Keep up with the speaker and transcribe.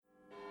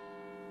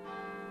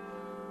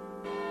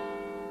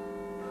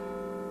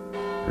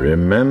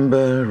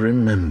Remember,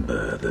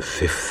 remember the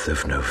 5th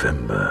of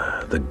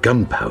November, the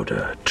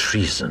gunpowder,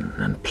 treason,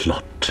 and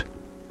plot.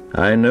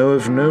 I know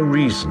of no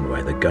reason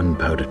why the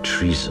gunpowder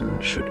treason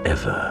should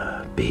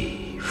ever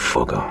be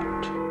forgot.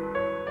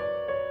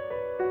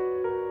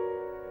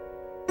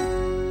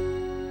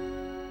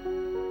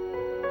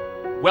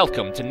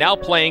 Welcome to Now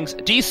Playing's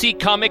DC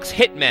Comics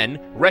Hitmen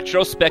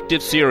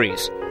retrospective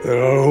series.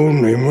 There are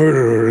only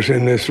murderers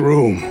in this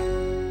room.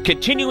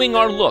 Continuing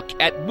our look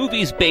at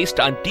movies based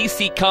on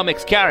DC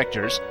Comics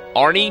characters,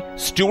 Arnie,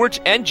 Stuart,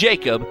 and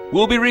Jacob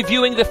will be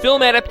reviewing the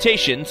film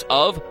adaptations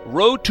of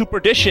Road to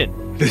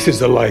Perdition. This is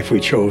the life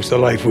we chose, the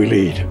life we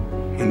lead.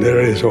 And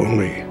there is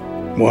only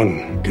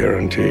one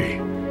guarantee.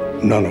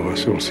 None of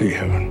us will see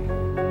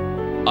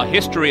heaven. A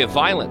History of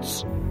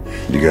Violence.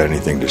 You got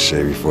anything to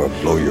say before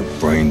I blow your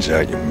brains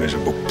out, you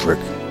miserable prick?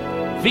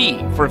 V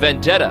for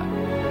Vendetta.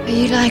 Are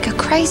you like a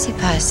crazy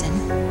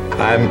person?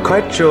 I'm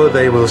quite sure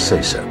they will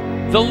say so.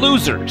 The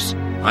Losers.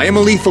 I am a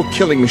lethal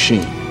killing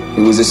machine. It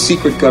was a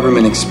secret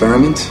government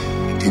experiment.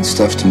 It did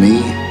stuff to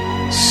me.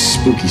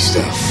 Spooky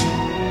stuff.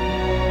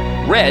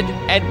 Red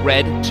and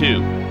Red 2.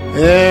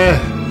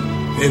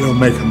 They don't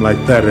make them like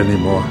that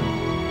anymore.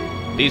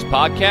 These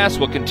podcasts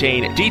will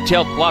contain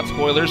detailed plot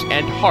spoilers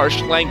and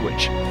harsh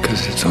language.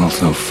 Because it's all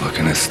so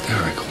fucking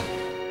hysterical.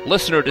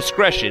 Listener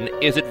discretion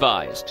is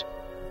advised.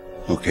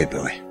 Okay,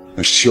 Billy.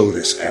 Let's show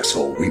this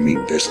asshole we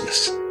mean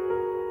business.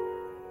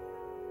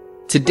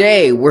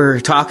 Today, we're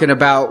talking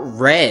about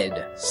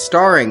Red,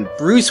 starring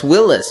Bruce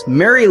Willis,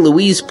 Mary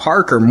Louise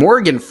Parker,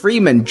 Morgan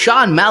Freeman,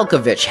 John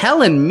Malkovich,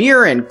 Helen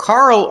Mirren,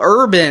 Carl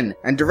Urban,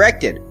 and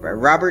directed by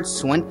Robert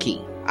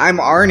Swenke. I'm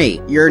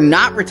Arnie, your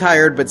not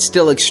retired but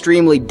still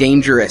extremely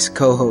dangerous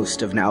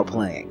co-host of Now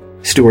Playing.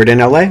 Stuart in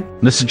LA.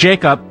 This is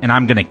Jacob, and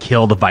I'm gonna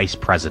kill the vice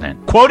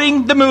president.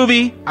 Quoting the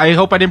movie, I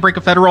hope I didn't break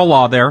a federal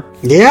law there.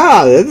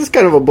 Yeah, this is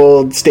kind of a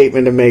bold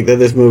statement to make that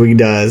this movie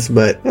does,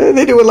 but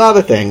they do a lot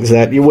of things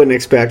that you wouldn't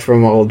expect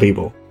from old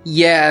people.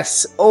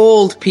 Yes,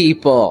 old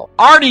people.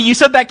 Arnie, you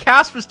said that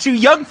cast was too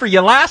young for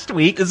you last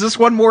week. Is this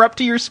one more up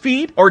to your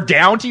speed? Or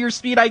down to your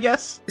speed, I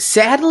guess?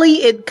 Sadly,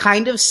 it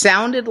kind of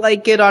sounded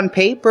like it on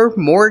paper.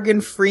 Morgan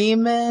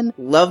Freeman,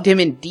 loved him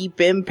in Deep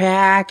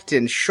Impact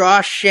and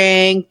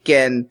Shawshank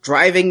and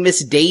Driving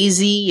Miss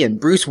Daisy, and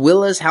Bruce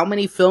Willis. How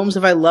many films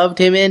have I loved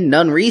him in?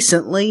 None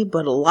recently,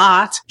 but a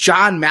lot.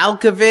 John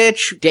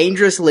Malkovich,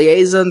 Dangerous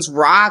Liaisons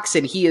rocks,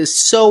 and he is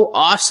so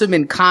awesome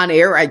in Con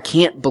Air, I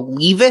can't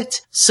believe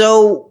it.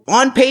 So,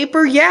 on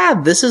paper,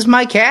 yeah, this is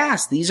my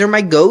cast. These are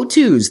my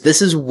go-tos.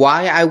 This is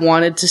why I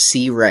wanted to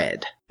see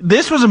Red.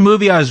 This was a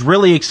movie I was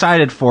really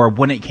excited for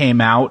when it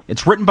came out.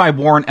 It's written by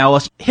Warren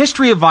Ellis.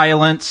 History of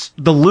Violence,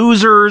 The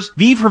Losers,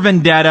 V for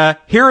Vendetta.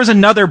 Here is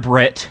another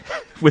Brit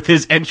with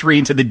his entry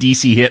into the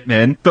DC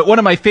Hitmen. But one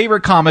of my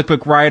favorite comic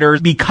book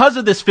writers, because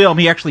of this film,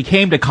 he actually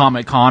came to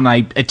Comic-Con.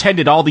 I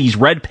attended all these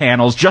Red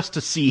panels just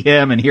to see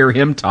him and hear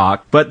him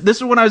talk. But this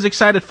is what I was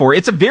excited for.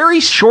 It's a very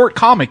short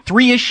comic,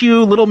 3-issue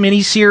little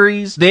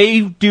mini-series.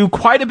 They do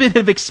quite a bit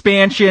of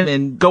expansion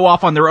and go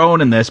off on their own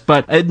in this,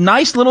 but a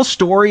nice little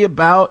story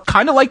about,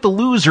 kind of like The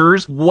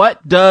Losers,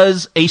 what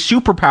does a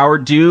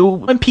superpower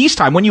do in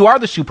peacetime when you are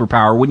the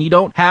superpower, when you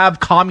don't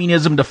have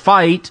communism to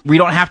fight, we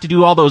don't have to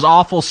do all those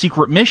awful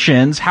secret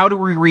missions. How do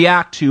we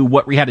react to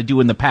what we had to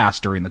do in the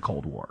past during the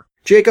Cold War?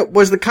 Jacob,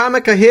 was the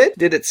comic a hit?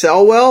 Did it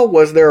sell well?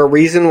 Was there a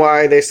reason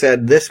why they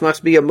said this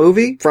must be a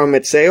movie from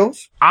its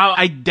sales?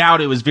 I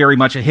doubt it was very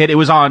much a hit. It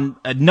was on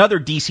another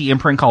DC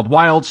imprint called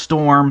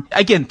Wildstorm.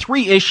 Again,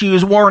 3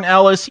 issues. Warren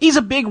Ellis, he's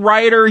a big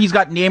writer. He's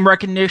got name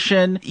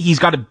recognition. He's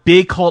got a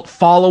big cult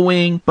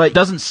following, but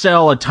doesn't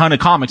sell a ton of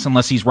comics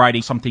unless he's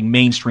writing something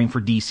mainstream for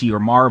DC or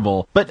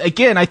Marvel. But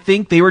again, I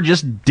think they were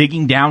just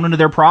digging down into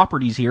their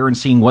properties here and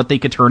seeing what they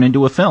could turn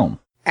into a film.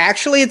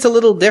 Actually, it's a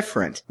little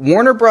different.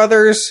 Warner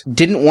Brothers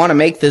didn't want to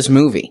make this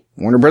movie.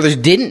 Warner Brothers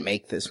didn't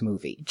make this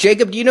movie.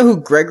 Jacob, do you know who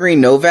Gregory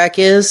Novak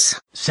is?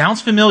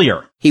 Sounds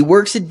familiar. He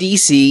works at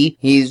DC.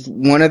 He's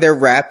one of their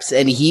reps,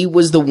 and he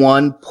was the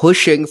one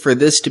pushing for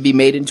this to be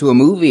made into a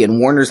movie. And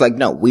Warner's like,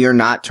 no, we are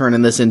not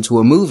turning this into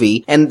a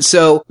movie. And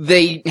so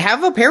they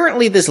have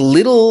apparently this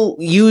little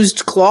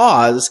used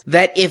clause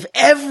that if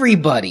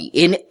everybody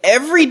in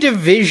every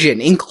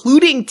division,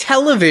 including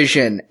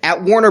television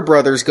at Warner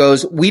Brothers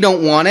goes, we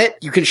don't want it,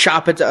 you can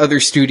shop it to other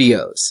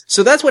studios.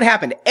 So that's what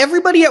happened.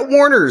 Everybody at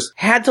Warner's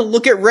had to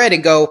look at Red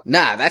and go,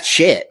 nah, that's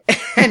shit,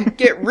 and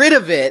get rid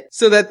of it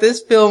so that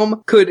this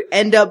film could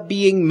end up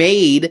being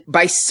made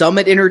by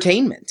Summit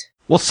Entertainment.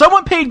 Well,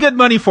 someone paid good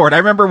money for it. I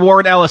remember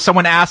Warren Ellis,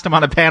 someone asked him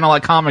on a panel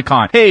at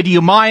Comic-Con, hey, do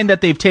you mind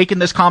that they've taken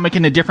this comic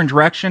in a different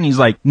direction? He's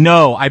like,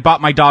 no, I bought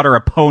my daughter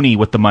a pony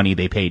with the money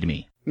they paid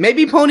me.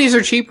 Maybe ponies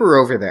are cheaper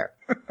over there.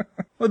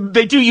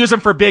 They do use them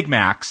for Big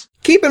Macs.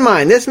 Keep in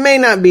mind, this may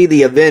not be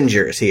the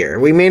Avengers here.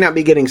 We may not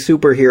be getting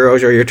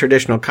superheroes or your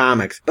traditional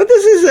comics, but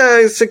this is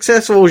a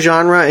successful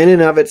genre in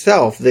and of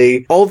itself.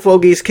 The old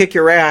fogies kick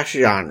your ass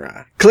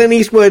genre. Clint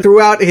Eastwood,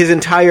 throughout his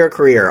entire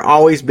career,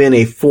 always been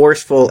a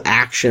forceful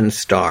action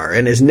star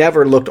and has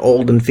never looked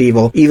old and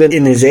feeble, even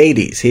in his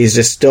 80s. He's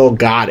just still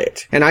got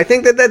it. And I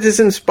think that is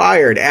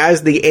inspired.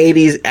 As the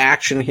 80s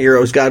action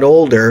heroes got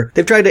older,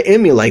 they've tried to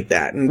emulate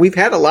that. And we've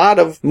had a lot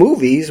of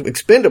movies,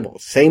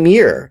 Expendables, same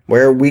year,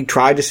 where we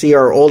try to see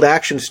our old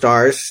action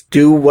stars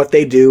do what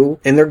they do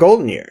in their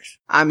golden years.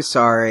 I'm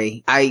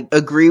sorry. I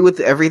agree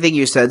with everything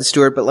you said,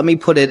 Stuart, but let me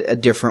put it a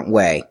different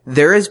way.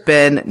 There has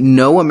been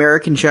no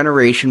American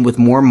generation with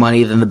more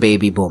money than the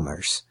baby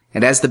boomers.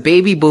 And as the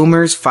baby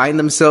boomers find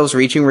themselves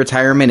reaching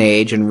retirement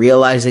age and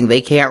realizing they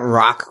can't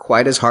rock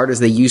quite as hard as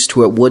they used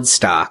to at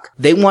Woodstock,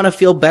 they want to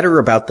feel better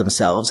about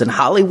themselves, and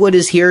Hollywood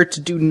is here to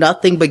do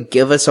nothing but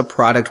give us a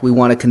product we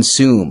want to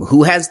consume.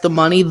 Who has the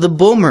money? The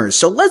boomers.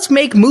 So let's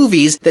make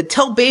movies that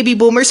tell baby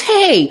boomers,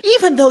 hey,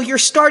 even though you're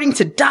starting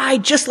to die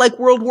just like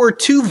World War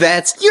II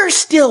vets, you're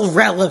still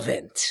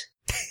relevant.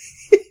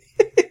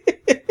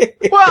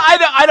 Well,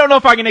 I don't know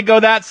if I'm going to go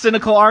that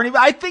cynical, Arnie,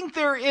 but I think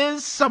there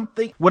is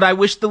something what I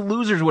wish the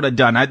Losers would have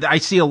done. I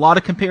see a lot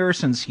of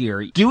comparisons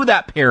here. Do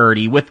that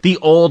parody with the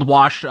old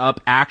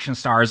washed-up action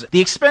stars.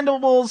 The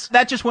Expendables,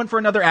 that just went for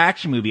another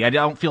action movie. I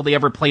don't feel they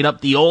ever played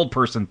up the old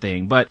person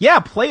thing. But yeah,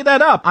 play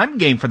that up. I'm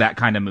game for that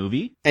kind of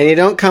movie. And you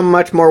don't come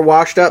much more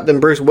washed up than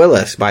Bruce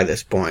Willis by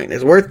this point.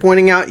 It's worth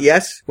pointing out,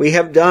 yes, we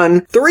have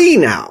done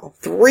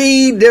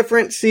 3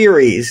 different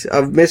series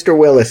of Mr.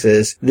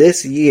 Willis's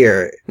this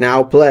year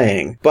now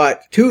playing.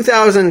 But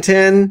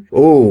 2010,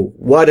 ooh,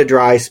 what a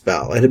dry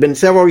spell. It had been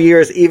several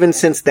years even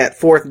since that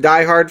 4th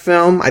Die Hard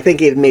film. I think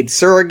he had made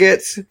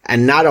Surrogates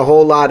and not a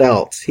whole lot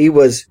else. He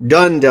was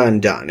done.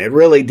 It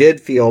really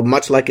did feel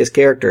much like his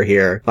character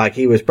here, like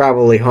he was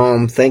probably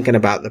home thinking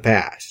about the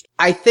past.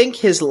 I think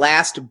his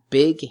last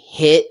big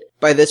hit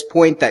by this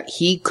point that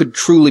he could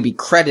truly be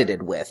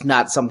credited with,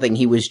 not something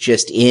he was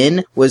just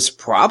in, was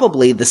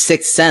probably The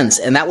Sixth Sense,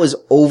 and that was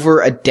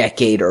over a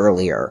decade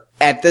earlier.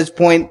 At this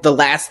point, the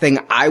last thing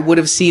I would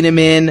have seen him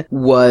in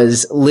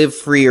was Live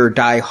Free or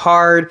Die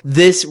Hard.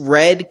 This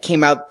Red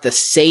came out the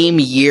same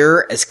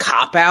year as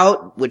Cop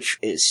Out, which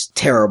is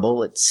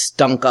terrible. It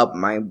stunk up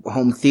my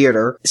home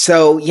theater.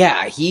 So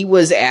yeah, he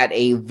was at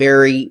a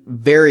very,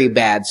 very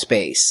bad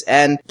space.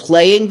 And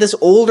playing this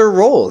older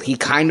role, he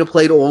kind of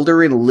played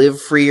older in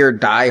Live Free or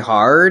Die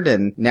Hard,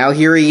 and now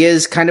here he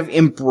is kind of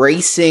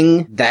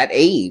embracing that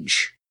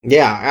age.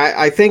 Yeah,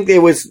 I think it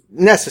was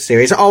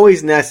necessary. It's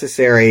always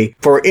necessary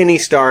for any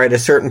star at a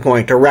certain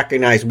point to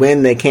recognize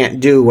when they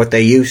can't do what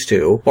they used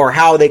to, or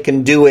how they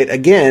can do it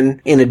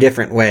again in a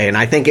different way. And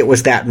I think it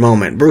was that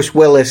moment. Bruce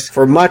Willis,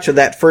 for much of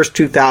that first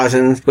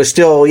 2000s, was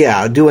still,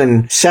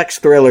 doing sex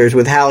thrillers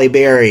with Halle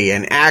Berry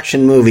and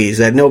action movies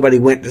that nobody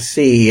went to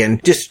see,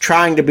 and just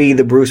trying to be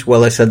the Bruce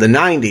Willis of the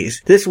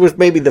 90s. This was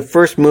maybe the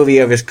first movie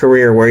of his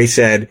career where he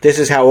said, this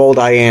is how old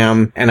I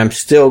am, and I'm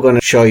still going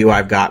to show you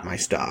I've got my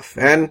stuff.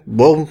 And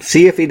we'll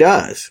see if he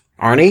does.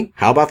 Arnie,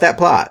 how about that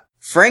plot?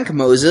 Frank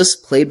Moses,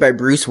 played by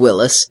Bruce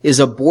Willis, is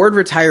a bored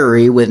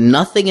retiree with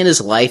nothing in his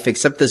life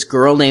except this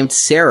girl named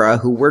Sarah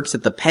who works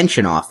at the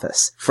pension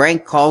office.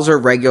 Frank calls her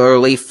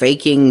regularly,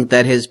 faking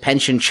that his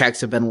pension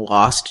checks have been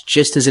lost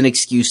just as an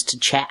excuse to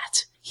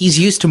chat. He's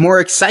used to more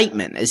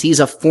excitement as he's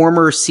a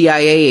former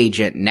CIA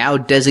agent, now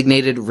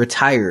designated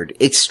retired,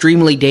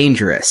 extremely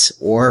dangerous,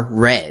 or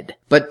red.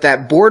 But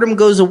that boredom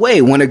goes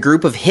away when a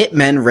group of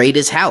hitmen raid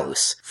his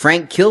house.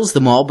 Frank kills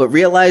them all, but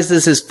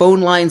realizes his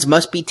phone lines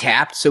must be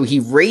tapped, so he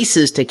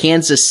races to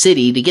Kansas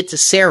City to get to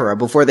Sarah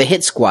before the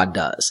hit squad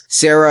does.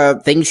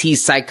 Sarah thinks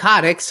he's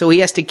psychotic, so he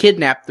has to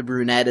kidnap the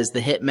brunette as the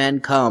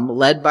hitmen come,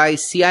 led by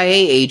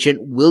CIA agent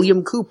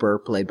William Cooper,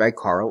 played by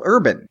Carl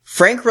Urban.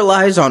 Frank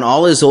relies on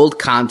all his old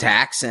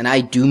contacts, and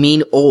I do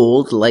mean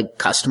old, like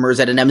customers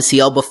at an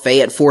MCL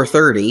buffet at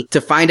 4:30,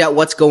 to find out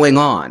what's going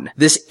on.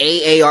 This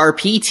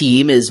AARP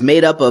team is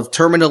made up of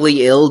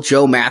terminally ill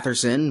Joe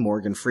Matherson,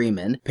 Morgan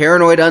Freeman,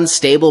 paranoid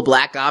unstable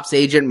Black Ops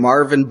agent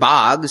Marvin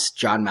Boggs,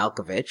 John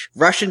Malkovich,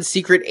 Russian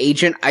secret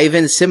agent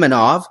Ivan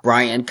Simonov,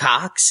 Brian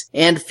Cox,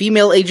 and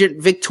female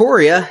agent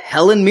Victoria,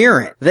 Helen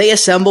Mirren. They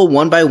assemble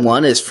one by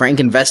one as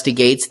Frank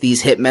investigates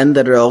these hitmen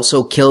that had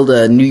also killed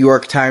a New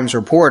York Times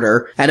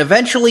reporter, and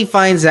eventually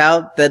finds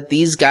out that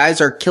these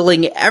guys are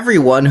killing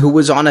everyone who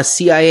was on a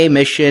CIA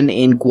mission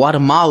in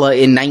Guatemala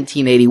in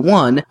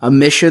 1981, a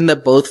mission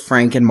that both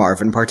Frank and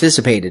Marvin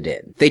participated in.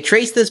 They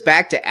trace this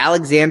back to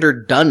Alexander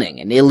Dunning,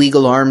 an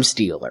illegal arms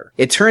dealer.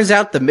 It turns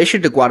out the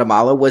mission to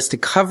Guatemala was to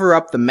cover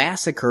up the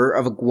massacre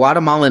of a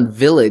Guatemalan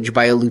village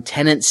by a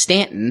Lieutenant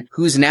Stanton,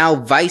 who's now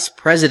Vice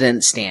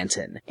President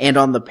Stanton, and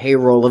on the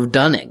payroll of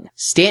Dunning.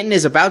 Stanton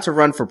is about to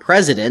run for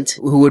president,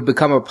 who would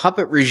become a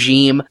puppet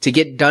regime to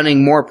get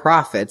Dunning more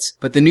profits,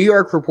 but the New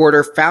York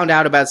Reporter found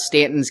out about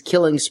Stanton's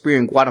killing spree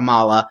in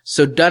Guatemala,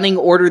 so Dunning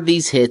ordered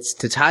these hits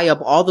to tie up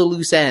all the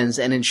loose ends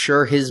and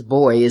ensure his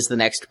boy is the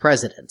next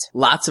president.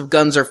 Lots of of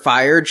guns are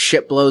fired,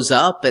 ship blows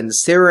up, and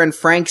Sarah and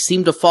Frank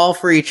seem to fall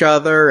for each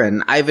other,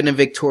 and Ivan and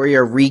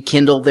Victoria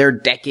rekindle their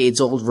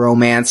decades-old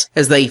romance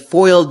as they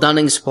foil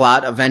Dunning's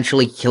plot,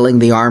 eventually killing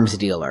the arms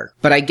dealer.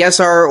 But I guess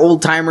our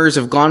old-timers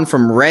have gone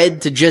from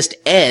Red to just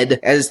Ed,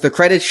 as the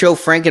credits show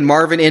Frank and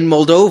Marvin in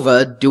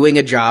Moldova doing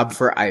a job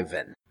for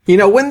Ivan. You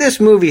know, when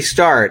this movie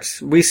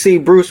starts, we see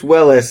Bruce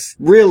Willis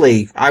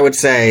really, I would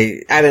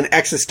say, at an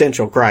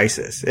existential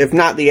crisis. If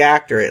not the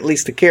actor, at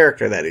least the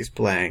character that he's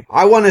playing.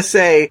 I want to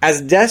say, as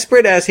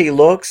desperate as he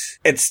looks,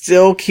 it's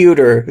still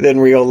cuter than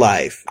real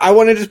life. I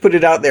want to just put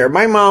it out there.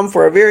 My mom,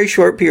 for a very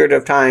short period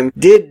of time,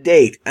 did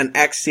date an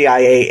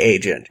ex-CIA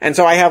agent. And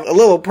so I have a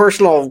little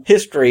personal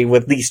history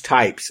with these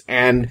types.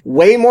 And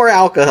way more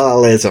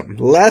alcoholism.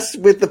 Less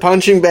with the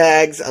punching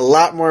bags, a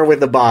lot more with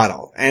the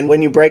bottle. And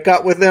when you break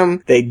up with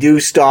them, they do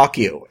stalk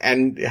you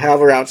and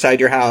hover outside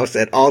your house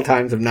at all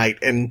times of night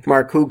and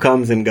mark who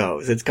comes and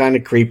goes. It's kind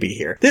of creepy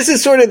here. This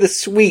is sort of the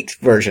sweet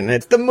version.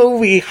 It's the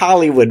movie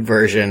Hollywood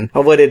version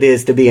of what it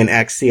is to be an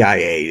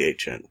ex-CIA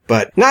agent,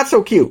 but not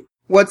so cute.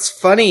 What's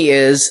funny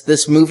is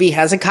this movie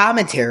has a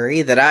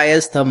commentary that I,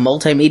 as the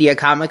multimedia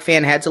comic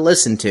fan, had to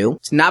listen to.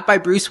 It's not by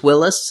Bruce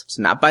Willis. It's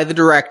not by the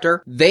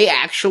director. They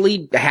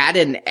actually had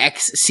an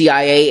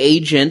ex-CIA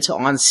agent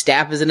on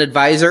staff as an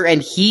advisor,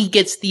 and he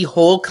gets the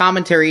whole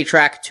commentary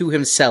track to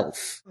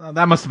himself.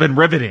 That must have been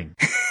riveting.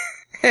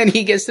 And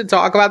he gets to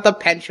talk about the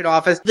pension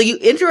office. The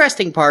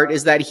interesting part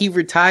is that he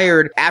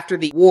retired after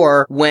the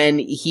war when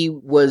he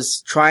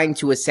was trying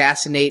to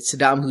assassinate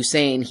Saddam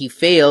Hussein. He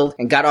failed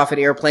and got off an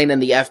airplane,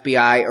 and the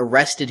FBI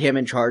arrested him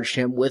and charged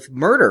him with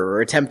murder or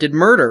attempted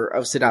murder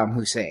of Saddam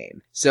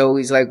Hussein. So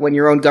he's like, when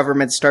your own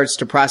government starts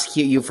to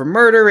prosecute you for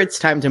murder, it's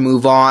time to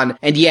move on.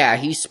 And yeah,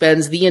 he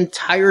spends the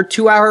entire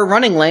 2-hour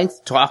running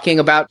length talking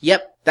about,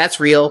 yep,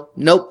 that's real.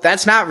 Nope,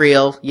 that's not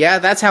real. Yeah,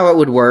 that's how it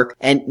would work.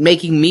 And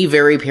making me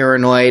very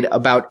paranoid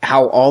about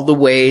how all the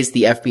ways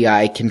the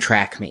FBI can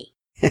track me.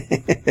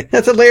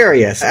 That's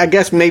hilarious. I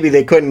guess maybe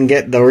they couldn't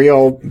get the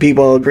real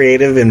people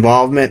creative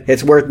involvement.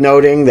 It's worth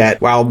noting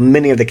that while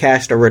many of the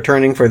cast are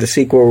returning for the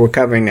sequel we're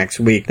covering next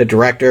week, the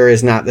director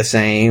is not the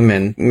same,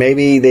 and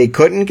maybe they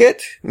couldn't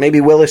get. Maybe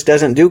Willis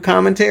doesn't do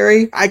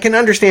commentary. I can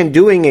understand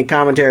doing a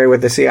commentary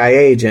with the CIA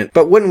agent,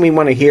 but wouldn't we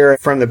want to hear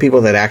from the people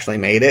that actually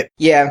made it?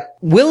 Yeah.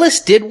 Willis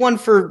did one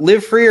for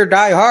Live Free or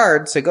Die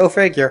Hard, so go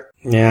figure.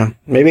 Yeah,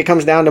 maybe it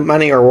comes down to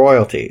money or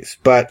royalties.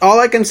 But all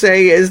I can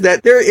say is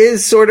that there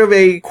is sort of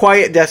a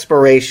quiet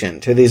desperation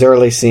to these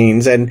early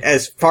scenes, and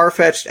as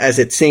far-fetched as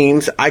it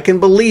seems, I can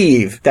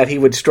believe that he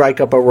would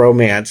strike up a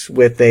romance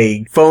with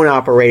a phone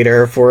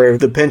operator for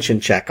the pension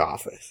check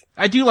office.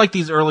 I do like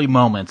these early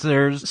moments.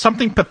 There's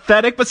something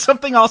pathetic, but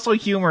something also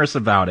humorous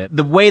about it.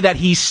 The way that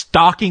he's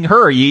stalking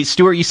her.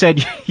 Stuart, you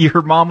said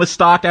your mom was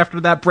stalked after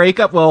that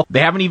breakup. Well,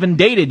 they haven't even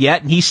dated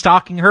yet, and he's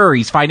stalking her.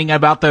 He's finding out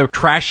about the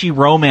trashy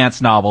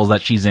romance novels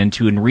that she's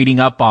into and reading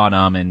up on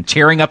them and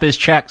tearing up his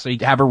check so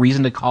he'd have a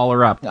reason to call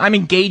her up. I'm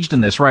engaged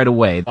in this right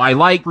away. I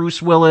like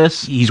Bruce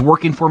Willis. He's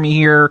working for me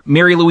here.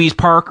 Mary Louise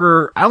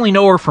Parker. I only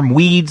know her from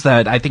Weeds,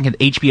 that I think an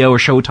HBO or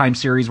Showtime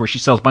series where she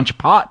sells a bunch of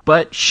pot,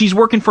 but she's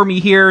working for me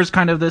here as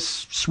kind of this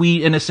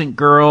sweet, innocent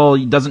girl.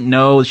 He doesn't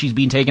know she's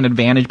being taken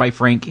advantage by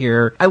Frank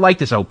here. I like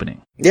this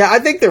opening. Yeah, I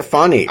think they're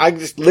funny. I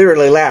just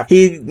literally laugh.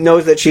 He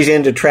knows that she's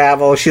into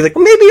travel. She's like,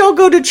 well, maybe I'll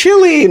go to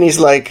Chile. And he's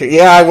like,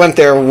 yeah, I went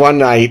there one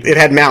night. It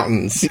had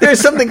mountains. There's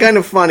something kind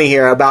of funny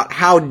here about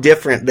how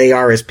different they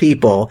are as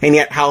people, and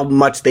yet how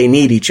much they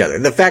need each other.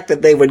 The fact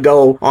that they would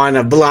go on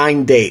a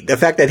blind date, the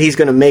fact that he's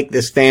going to make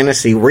this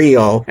fantasy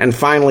real and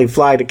finally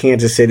fly to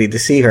Kansas City to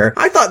see her.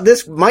 I thought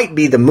this might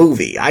be the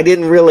movie. I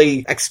didn't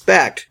really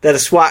expect that a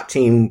SWAT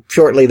team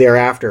shortly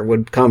thereafter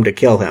would come to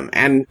kill him,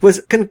 and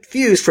was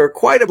confused for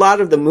quite a lot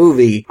of the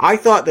movie. I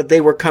thought that they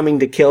were coming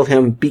to kill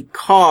him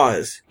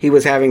because he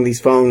was having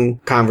these phone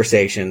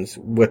conversations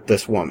with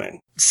this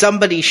woman.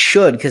 Somebody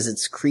should, because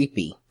it's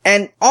creepy.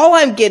 And all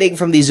I'm getting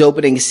from these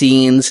opening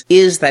scenes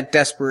is that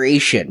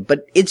desperation,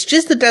 but it's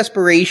just the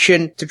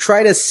desperation to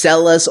try to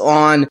sell us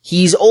on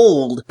he's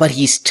old, but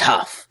he's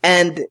tough.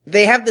 And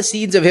they have the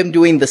scenes of him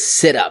doing the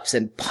sit-ups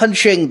and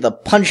punching the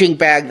punching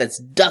bag that's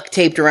duct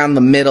taped around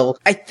the middle.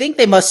 I think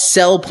they must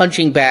sell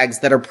punching bags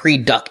that are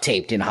pre-duct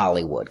taped in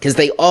Hollywood, because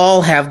they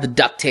all have the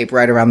duct tape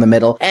right around the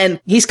middle. And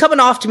he's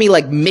coming off to me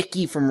like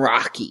Mickey from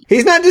Rocky.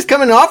 He's not just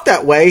coming off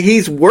that way,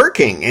 he's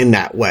working in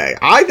that way.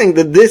 I think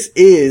that this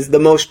is the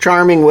most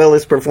charming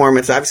Willis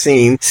performance I've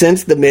seen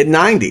since the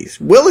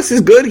mid-90s. Willis is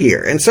good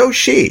here, and so's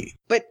she.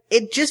 But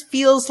it just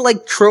feels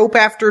like trope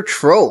after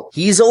trope.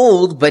 He's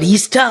old, but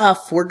he's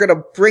tough. We're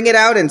gonna bring it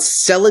out and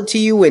sell it to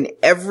you in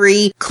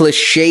every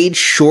cliched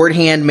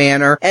shorthand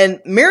manner.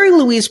 And Mary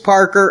Louise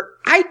Parker,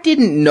 I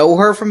didn't know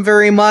her from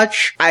very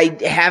much. I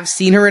have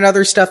seen her in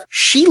other stuff.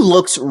 She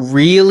looks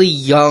really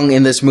young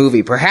in this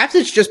movie. Perhaps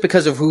it's just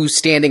because of who's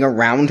standing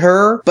around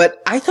her,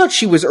 but I thought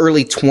she was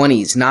early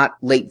 20s, not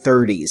late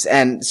 30s.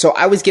 And so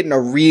I was getting a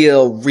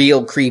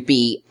real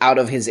creepy out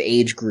of his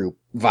age group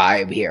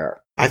vibe here.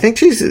 I think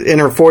she's in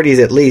her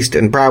 40s at least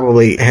and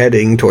probably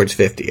heading towards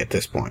 50 at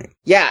this point.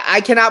 Yeah,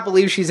 I cannot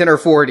believe she's in her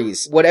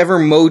 40s. Whatever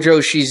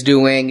mojo she's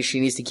doing, she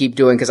needs to keep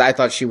doing, because I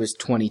thought she was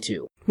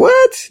 22.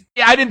 What?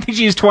 Yeah, I didn't think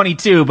she was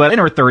 22, but in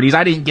her 30s,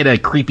 I didn't get a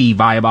creepy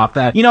vibe off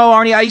that. You know,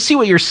 Arnie, I see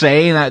what you're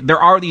saying, that there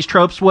are these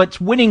tropes. What's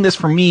winning this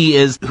for me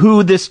is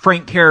who this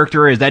Frank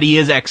character is, that he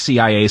is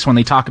ex-CIA. So when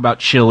they talk about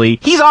Chili,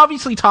 he's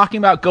obviously talking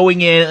about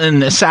going in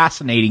and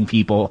assassinating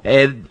people.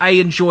 And I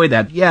enjoy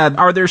that. Yeah,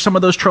 are there some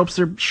of those tropes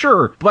there?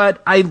 Sure.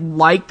 But I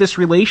like this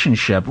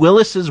relationship.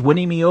 Willis is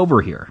winning me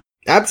over here.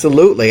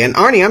 Absolutely. And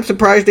Arnie, I'm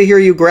surprised to hear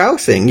you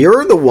grousing.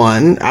 You're the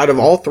one out of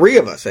all three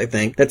of us, I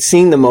think, that's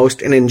seen the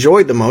most and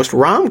enjoyed the most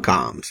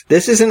rom-coms.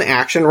 This is an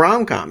action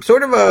rom-com,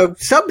 sort of a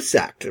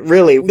subsect,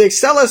 really. They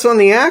sell us on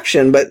the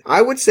action, but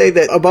I would say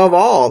that above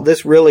all,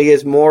 this really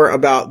is more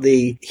about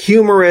the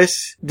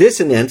humorous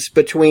dissonance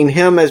between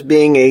him as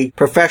being a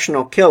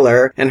professional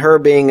killer and her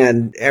being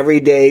an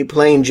everyday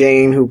plain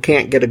Jane who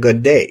can't get a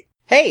good date.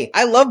 Hey,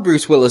 I love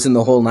Bruce Willis in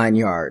the whole 9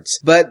 yards,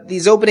 but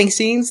these opening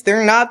scenes,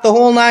 they're not the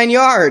whole 9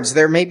 yards.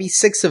 There may be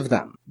 6 of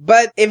them.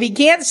 But if he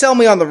can't sell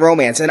me on the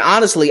romance, and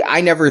honestly,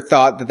 I never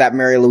thought that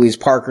Mary Louise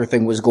Parker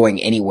thing was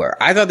going anywhere.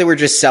 I thought they were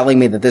just selling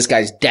me that this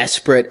guy's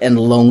desperate and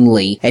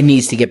lonely and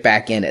needs to get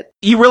back in it.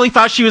 You really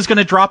thought she was going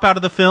to drop out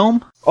of the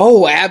film?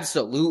 Oh,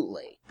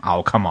 absolutely.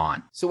 Oh, come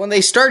on. So when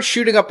they start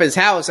shooting up his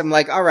house, I'm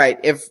like, all right,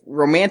 if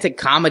romantic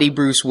comedy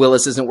Bruce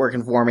Willis isn't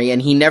working for me, and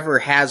he never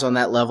has on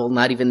that level,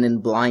 not even in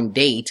Blind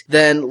Date,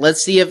 then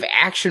let's see if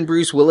action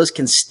Bruce Willis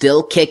can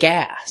still kick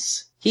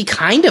ass. He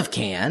kind of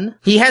can.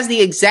 He has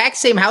the exact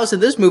same house in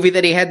this movie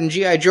that he had in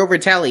G.I. Joe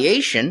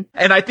Retaliation.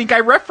 And I think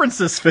I referenced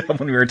this film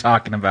when we were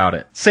talking about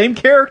it. Same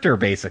character,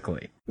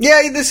 basically.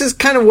 Yeah, this is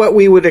kind of what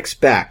we would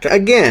expect.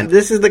 Again,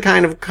 this is the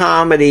kind of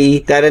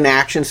comedy that an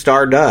action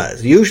star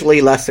does,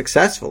 usually less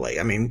successfully.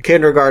 I mean,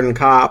 Kindergarten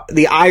Cop,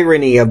 the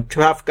irony of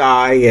tough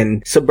guy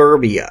in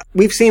suburbia.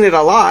 We've seen it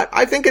a lot.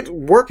 I think it's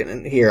working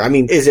in here. I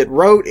mean, is it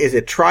rote? Is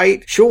it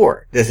trite?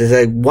 Sure. This is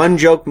a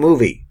one-joke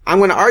movie. I'm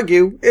going to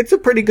argue it's a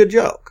pretty good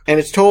joke. And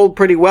it's told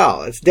pretty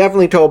well. It's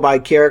definitely told by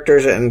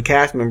characters and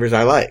cast members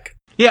I like.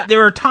 Yeah,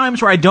 there are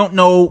times where I don't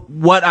know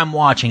what I'm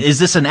watching. Is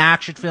this an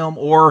action film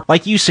or,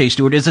 like you say,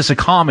 Stuart, is this a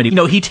comedy? You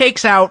know, he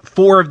takes out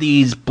 4 of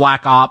these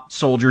black op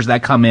soldiers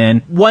that come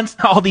in. Once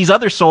all these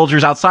other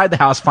soldiers outside the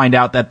house find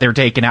out that they're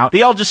taken out,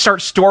 they all just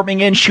start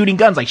storming in, shooting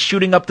guns, like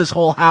shooting up this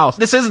whole house.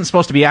 This isn't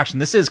supposed to be action.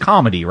 This is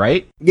comedy,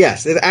 right?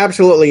 Yes, it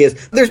absolutely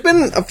is. There's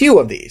been a few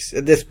of these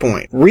at this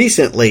point.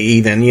 Recently,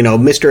 even, you know,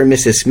 Mr. and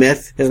Mrs.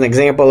 Smith is an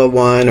example of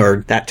one,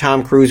 or that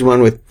Tom Cruise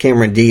one with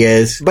Cameron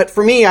Diaz. But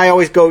for me, I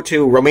always go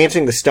to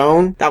Romancing the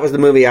Stone. That was the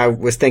movie I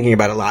was thinking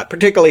about a lot,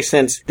 particularly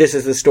since this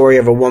is the story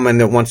of a woman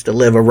that wants to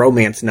live a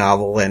romance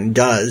novel and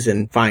does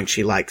and finds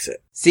she likes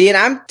it. See, and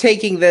I'm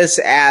taking this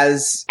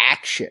as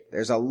action.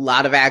 There's a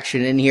lot of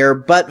action in here,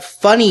 but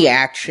funny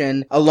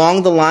action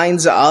along the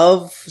lines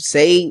of,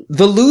 say,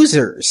 The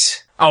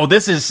Losers. Oh,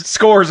 this is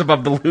scores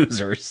above The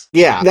Losers.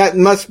 Yeah, that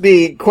must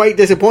be quite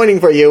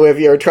disappointing for you if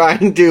you're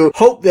trying to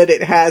hope that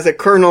it has a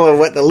kernel of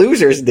what The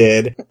Losers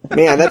did.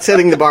 Man, that's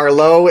setting the bar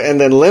low and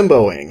then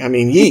limboing. I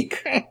mean,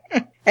 yeek.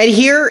 And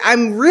here,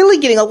 I'm really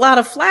getting a lot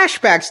of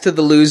flashbacks to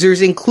The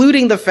Losers,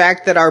 including the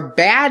fact that our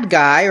bad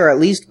guy, or at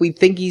least we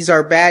think he's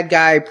our bad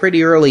guy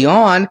pretty early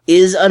on,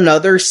 is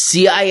another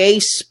CIA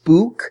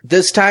spook,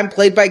 this time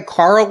played by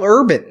Carl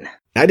Urban.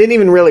 I didn't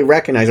even really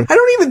recognize him. I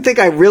don't even think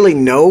I really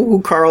know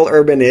who Carl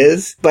Urban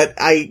is, but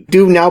I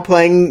do now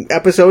playing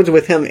episodes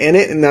with him in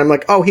it, and I'm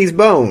like, oh, he's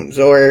Bones,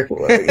 or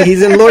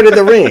he's in Lord of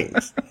the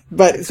Rings.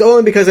 But it's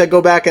only because I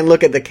go back and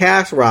look at the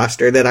cast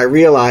roster that I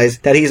realize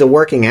that he's a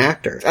working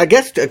actor. I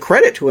guess a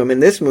credit to him in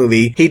this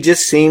movie, he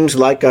just seems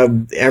like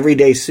a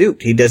everyday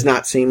suit. He does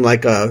not seem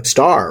like a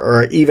star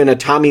or even a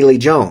Tommy Lee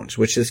Jones,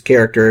 which this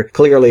character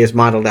clearly is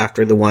modeled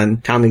after the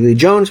one Tommy Lee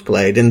Jones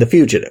played in The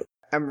Fugitive.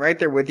 I'm right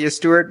there with you,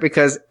 Stuart,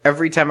 because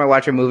every time I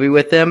watch a movie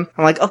with him,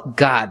 I'm like, oh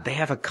God, they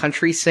have a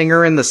country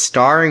singer in the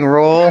starring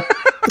role.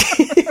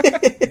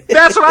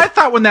 That's what I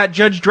thought when that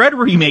Judge Dredd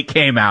remake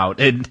came out.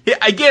 And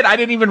again, I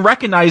didn't even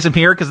recognize him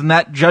here because in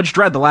that Judge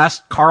Dredd, the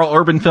last Carl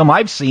Urban film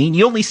I've seen,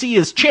 you only see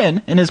his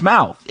chin and his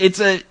mouth. It's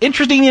an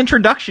interesting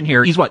introduction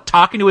here. He's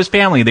talking to his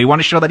family. They want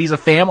to show that he's a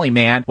family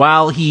man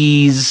while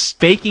he's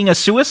faking a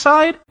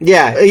suicide?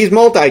 Yeah, he's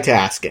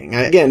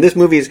multitasking. Again, this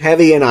movie is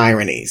heavy in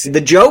ironies.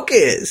 The joke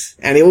is,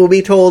 and it will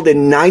be told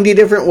in 90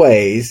 different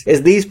ways,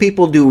 is these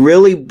people do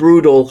really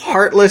brutal,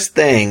 heartless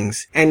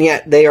things, and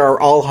yet they are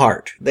all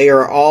heart. They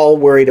are all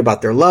worried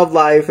about their love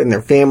life and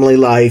their family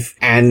life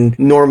and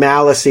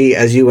normalcy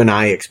as you and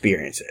I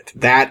experience it.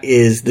 That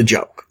is the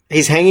joke.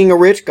 He's hanging a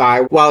rich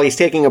guy while he's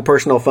taking a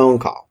personal phone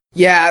call.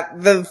 Yeah,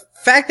 the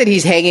fact that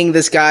he's hanging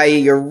this guy,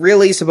 you're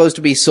really supposed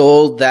to be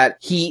sold that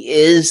he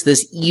is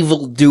this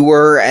evil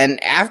doer.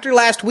 And after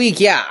last week,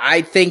 yeah,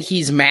 I think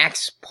he's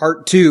Max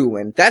part 2.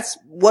 And that's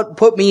what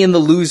put me in the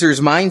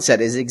Losers mindset,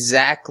 is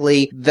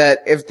exactly that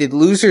if the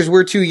Losers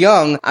were too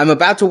young, I'm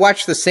about to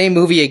watch the same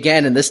movie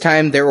again, and this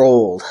time they're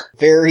old.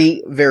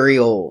 Very, very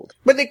old.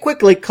 But they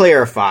quickly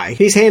clarify.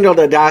 He's handled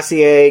a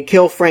dossier,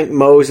 kill Frank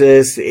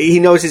Moses. He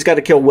knows he's got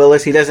to kill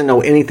Willis. He doesn't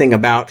know anything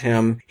about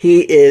him.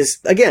 He is,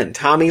 again,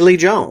 Tommy Lee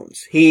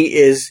Jones. He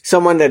is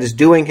someone that is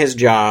doing his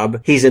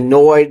job. He's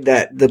annoyed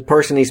that the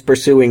person he's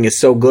pursuing is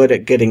so good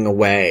at getting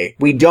away.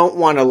 We don't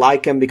want to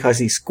like him because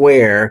he's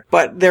square,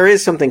 but there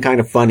is something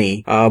kind of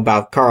funny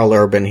about Karl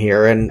Urban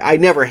here, and I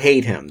never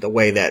hate him the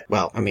way that,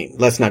 well, I mean,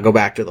 let's not go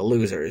back to the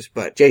Losers,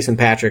 but Jason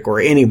Patric or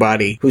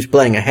anybody who's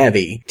playing a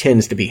heavy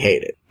tends to be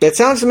hated. It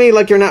sounds to me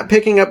like you're not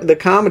picking up the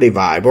comedy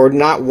vibe or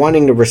not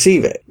wanting to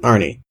receive it,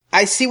 Arnie.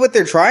 I see what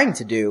they're trying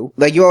to do.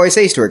 Like you always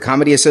say, Stuart,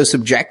 comedy is so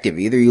subjective.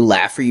 Either you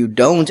laugh or you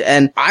don't.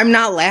 And I'm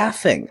not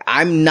laughing.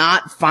 I'm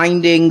not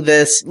finding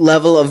this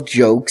level of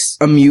jokes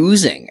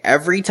amusing.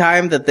 Every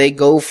time that they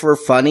go for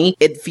funny,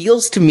 it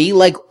feels to me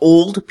like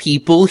old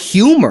people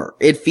humor.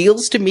 It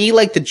feels to me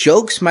like the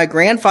jokes my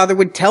grandfather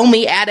would tell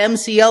me at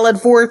MCL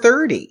at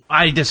 4:30.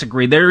 I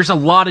disagree. There's a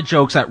lot of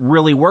jokes that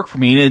really work for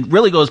me, and it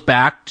really goes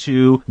back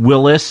to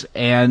Willis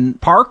and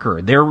Parker,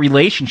 their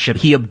relationship.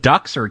 He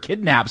abducts her,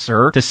 kidnaps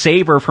her to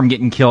save her from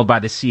getting killed by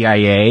the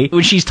CIA.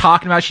 When she's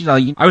talking about, she's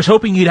like, I was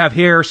hoping you'd have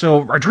hair,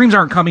 so our dreams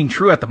aren't coming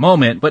true at the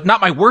moment, but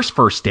not my worst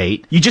first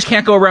date. You just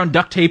can't go around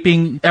duct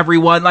taping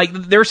everyone. Like,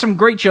 there's some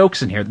great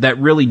jokes in here that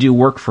really do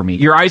work for me.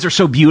 Your eyes are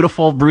so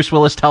beautiful, Bruce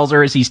Willis tells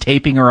her as he's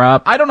taping her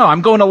up. I don't know.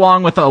 I'm going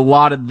along with a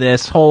lot of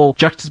this whole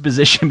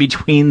juxtaposition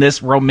between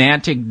this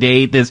romantic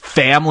date, this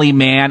family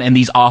man, and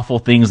these awful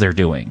things they're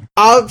doing.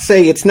 I'll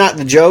say it's not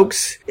the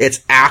jokes,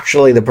 it's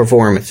actually the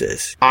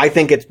performances. I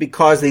think it's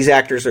because these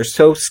actors are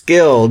so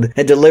skilled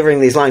at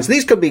delivering these lines.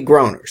 These could be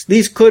groaners.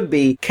 These could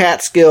be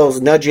Catskills,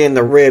 nudge you in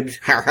the ribs,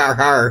 har har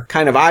har,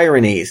 kind of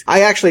ironies.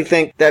 I actually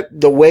think that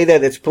the way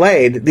that it's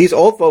played, these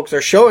old folks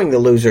are showing the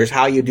Losers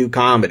how you do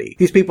comedy.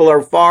 These people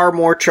are far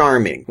more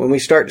charming when we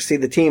start to see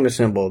the team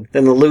assembled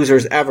than the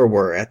Losers ever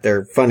were at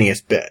their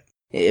funniest bit.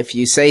 If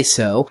you say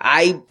so.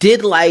 I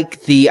did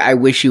like the I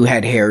wish you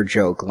had hair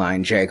joke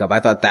line, Jacob. I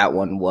thought that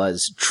one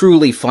was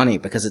truly funny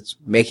because it's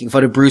making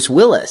fun of Bruce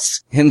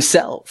Willis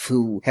himself,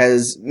 who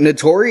has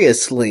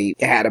notoriously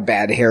had a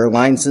bad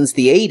hairline since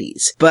the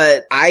 80s.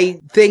 But I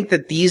think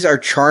that these are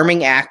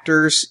charming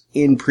actors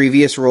in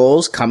previous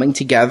roles coming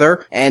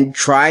together and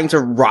trying to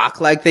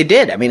rock like they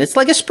did. I mean, it's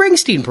like a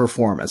Springsteen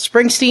performance.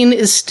 Springsteen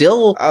is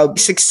still a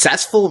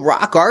successful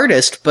rock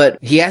artist, but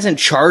he hasn't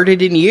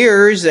charted in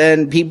years,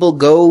 and people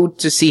go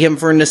to see him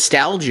for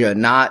nostalgia,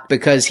 not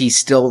because he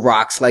still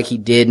rocks like he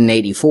did in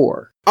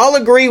 84. I'll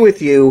agree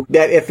with you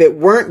that if it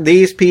weren't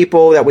these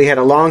people that we had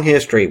a long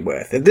history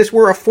with, if this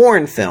were a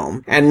foreign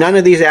film and none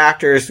of these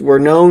actors were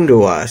known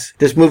to us,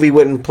 this movie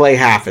wouldn't play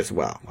half as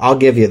well. I'll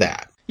give you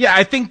that. Yeah,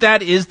 I think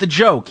that is the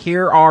joke.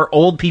 Here are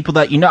old people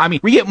that, I mean,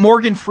 we get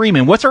Morgan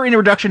Freeman. What's our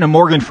introduction to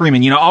Morgan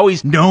Freeman?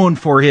 Always known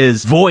for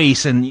his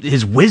voice and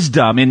his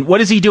wisdom. And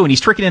what is he doing? He's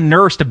tricking a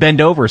nurse to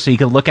bend over so he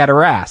can look at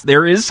her ass.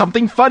 There is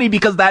something funny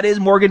because that is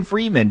Morgan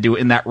Freeman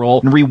in that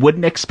role, and we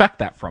wouldn't expect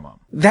that from him.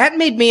 That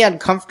made me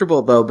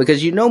uncomfortable, though,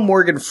 because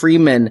Morgan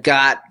Freeman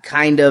got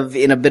kind of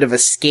in a bit of a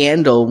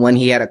scandal when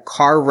he had a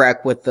car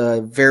wreck with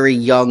a very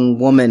young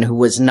woman who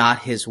was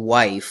not his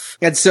wife.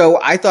 And so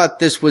I thought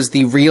this was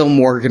the real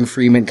Morgan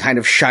Freeman kind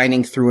of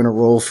shining through in a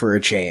role for a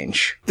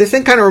change. This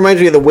thing kind of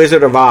reminds me of The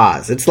Wizard of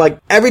Oz. It's like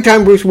every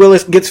time Bruce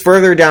Willis gets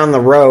further down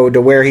the road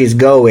to where he's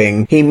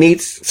going, he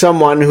meets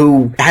someone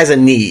who has a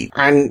need.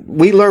 And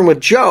we learn with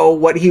Joe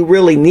what he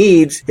really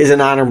needs is an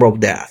honorable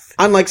death.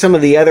 Unlike some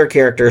of the other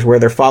characters where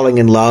they're falling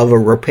in love or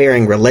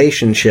repairing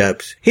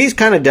relationships, he's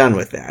kind of done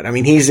with that. I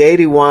mean, he's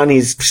 81,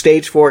 he's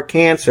stage 4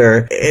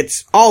 cancer.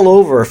 It's all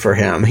over for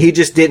him. He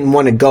just didn't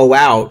want to go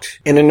out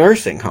in a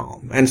nursing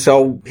home. And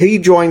so he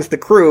joins the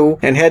crew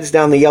and heads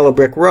down the yellow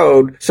brick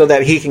road so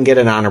that he can get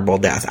an honorable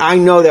death. I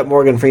know that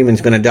Morgan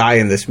Freeman's going to die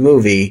in this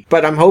movie,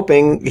 but I'm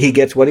hoping he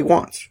gets what he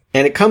wants.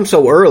 And it comes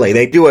so early.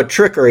 They do a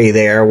trickery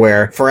there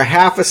where for a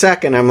half a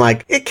second I'm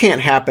like, it can't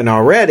happen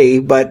already,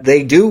 but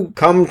they do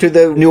come to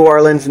the New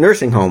Orleans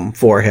nursing home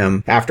for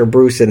him after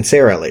Bruce and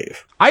Sarah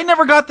leave. I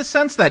never got the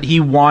sense that he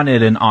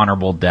wanted an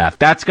honorable death.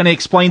 That's going to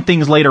explain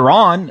things later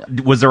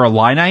on. Was there a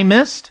line I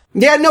missed?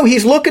 Yeah, no,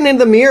 he's looking in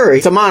the mirror.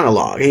 It's a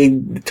monologue.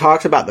 He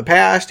talks about the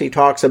past. He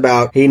talks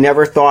about he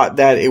never thought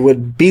that it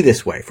would be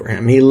this way for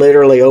him. He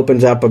literally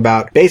opens up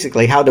about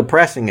basically how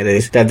depressing it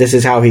is that this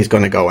is how he's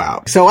going to go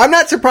out. So I'm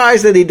not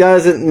surprised that he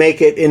doesn't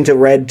make it into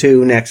Red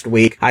 2 next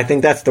week. I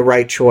think that's the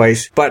right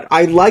choice. But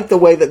I like the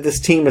way that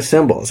this team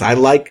assembles. I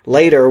like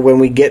later when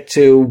we get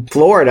to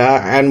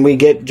Florida and we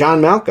get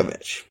John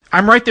Malkovich.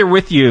 I'm right there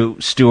with you,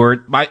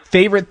 Stuart. My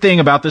favorite thing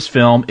about this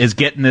film is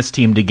getting this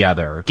team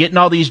together. Getting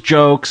all these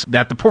jokes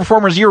that the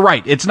performers, you're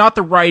right. It's not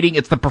the writing,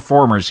 it's the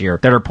performers here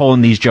that are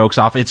pulling these jokes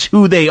off. It's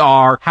who they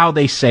are, how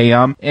they say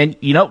them. And,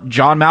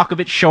 John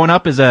Malkovich showing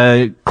up as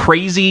a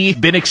crazy,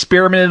 been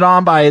experimented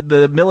on by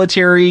the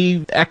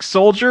military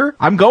ex-soldier.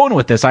 I'm going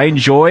with this. I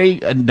enjoy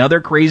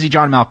another crazy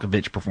John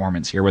Malkovich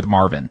performance here with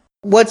Marvin.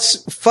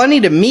 What's funny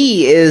to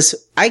me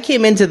is I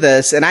came into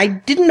this and I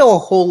didn't know a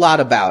whole lot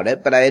about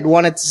it, but I had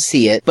wanted to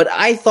see it, but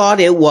I thought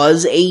it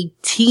was a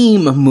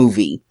team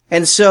movie.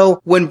 And so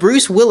when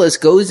Bruce Willis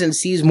goes and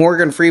sees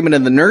Morgan Freeman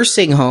in the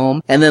nursing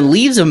home and then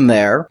leaves him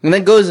there and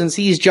then goes and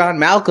sees John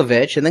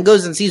Malkovich and then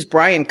goes and sees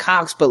Brian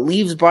Cox but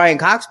leaves Brian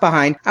Cox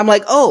behind, I'm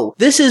like, oh,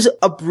 this is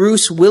a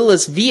Bruce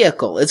Willis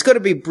vehicle. It's going to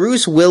be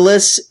Bruce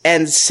Willis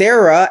and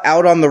Sarah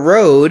out on the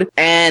road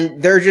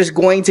and they're just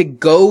going to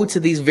go to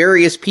these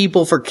various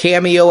people for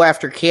cameo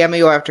after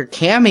cameo after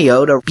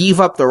cameo to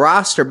beef up the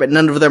roster, but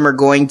none of them are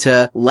going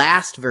to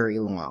last very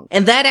long.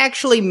 And that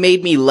actually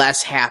made me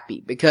less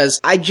happy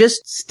because I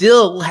just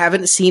still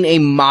haven't seen a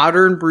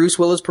modern Bruce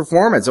Willis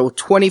performance, a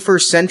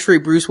 21st century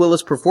Bruce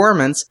Willis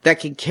performance that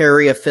can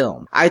carry a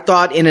film. I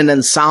thought in an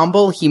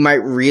ensemble he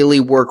might really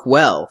work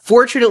well.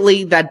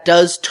 Fortunately, that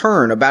does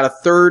turn about a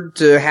third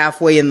to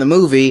halfway in the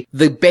movie.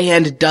 The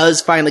band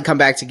does finally come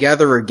back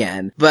together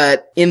again.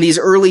 But in these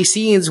early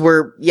scenes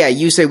where, yeah,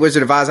 you say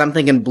Wizard of Oz, I'm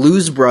thinking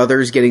Blues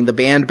Brothers getting the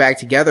band back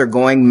together,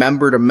 going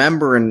member to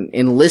member and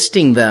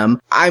enlisting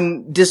them.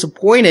 I'm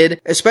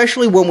disappointed,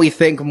 especially when we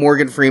think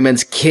Morgan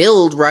Freeman's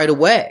killed right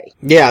away.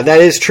 Yeah,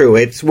 that is true.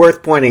 It's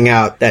worth pointing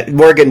out that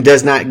Morgan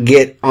does not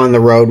get on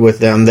the road with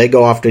them. They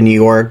go off to New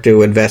York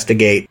to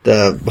investigate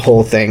the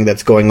whole thing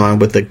that's going on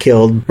with the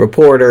killed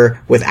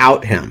reporter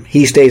without him.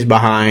 He stays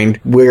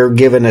behind. We're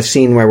given a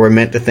scene where we're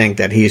meant to think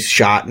that he's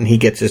shot and he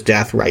gets his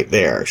death right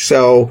there.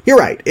 So, you're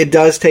right. It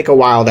does take a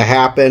while to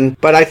happen.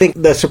 But I think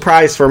the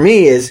surprise for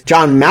me is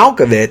John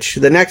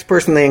Malkovich, the next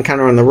person they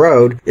encounter on the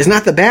road, is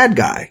not the bad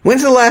guy.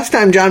 When's the last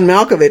time John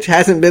Malkovich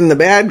hasn't been the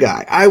bad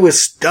guy? I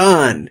was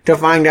stunned to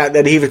find out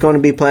that he was going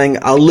to be playing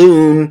a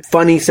loon,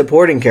 funny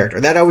supporting character,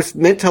 that I was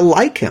meant to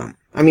like him.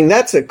 I mean,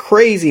 that's a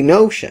crazy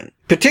notion.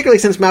 Particularly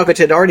since Malkovich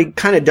had already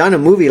kind of done a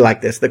movie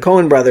like this, the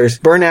Coen Brothers'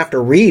 Burn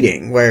After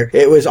Reading, where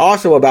it was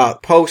also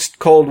about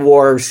post-Cold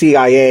War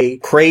CIA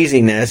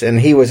craziness, and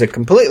he was a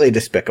completely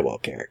despicable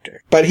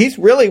character. But he's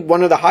really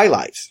one of the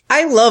highlights.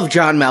 I love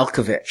John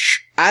Malkovich.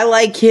 I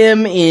like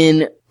him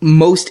in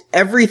most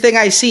everything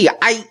I see.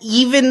 I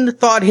even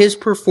thought his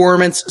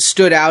performance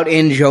stood out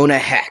in Jonah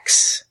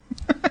Hex.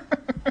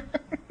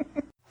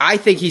 I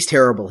think he's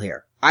terrible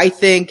here. I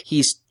think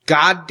he's,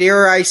 God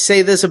dare I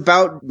say this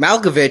about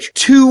Malkovich,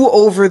 too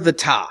over the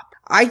top.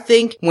 I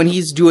think when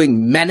he's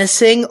doing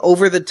menacing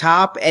over the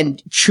top and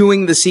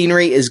chewing the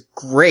scenery is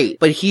great.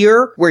 But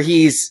here, where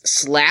he's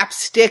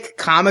slapstick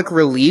comic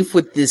relief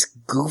with this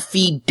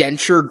goofy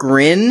denture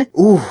grin,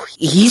 ooh,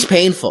 he's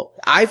painful.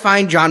 I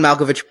find John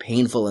Malkovich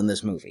painful in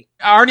this movie.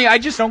 Arnie, I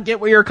just don't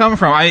get where you're coming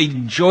from. I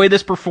enjoy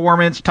this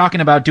performance,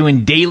 talking about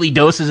doing daily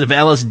doses of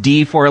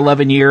LSD for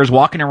 11 years,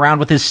 walking around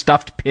with his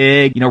stuffed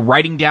pig,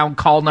 writing down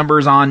call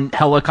numbers on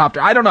helicopter.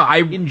 I don't know. I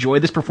enjoy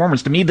this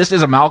performance. To me, this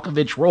is a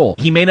Malkovich role.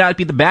 He may not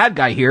be the bad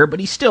guy here,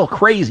 but he's still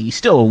crazy. He's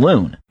still a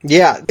loon.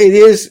 Yeah, it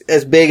is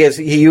as big as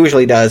he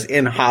usually does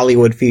in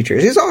Hollywood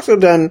features. He's also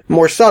done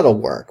more subtle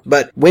work,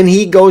 but when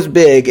he goes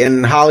big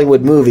in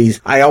Hollywood movies,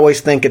 I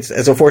always think it's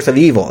as a force of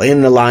evil.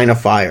 In The Line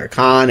of Fire,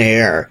 Con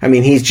Air. I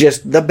mean, he's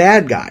just the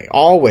bad guy,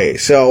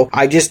 always. So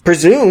I just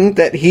presumed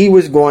that he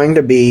was going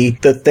to be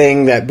the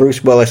thing that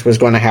Bruce Willis was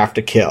going to have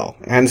to kill.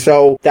 And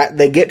so that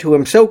they get to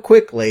him so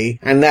quickly,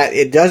 and that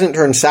it doesn't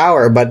turn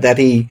sour, but that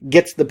he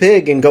gets the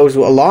pig and goes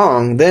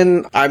along,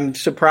 then I'm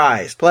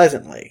surprised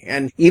pleasantly.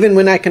 And even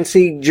when I can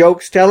see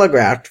jokes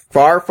telegraphed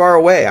far, far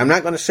away, I'm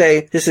not going to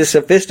say this is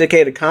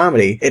sophisticated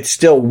comedy. It's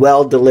still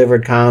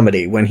well-delivered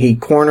comedy. When he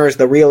corners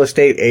the real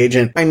estate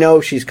agent, I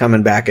know she's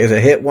coming back as a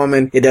hit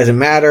woman. It doesn't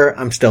matter.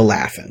 I'm still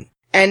laughing.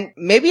 And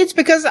maybe it's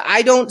because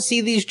I don't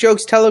see these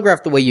jokes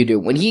telegraphed the way you do.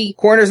 When he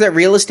corners that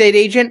real estate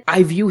agent,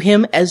 I view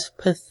him as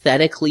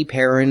pathetically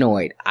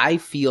paranoid. I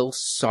feel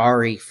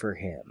sorry for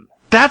him.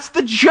 That's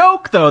the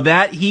joke, though,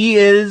 that he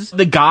is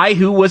the guy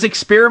who was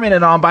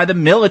experimented on by the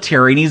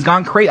military and he's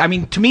gone crazy. I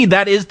mean, to me,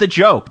 that is the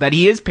joke, that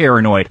he is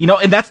paranoid.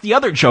 And that's the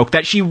other joke,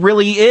 that she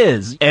really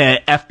is an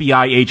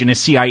FBI agent, a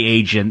CIA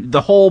agent. The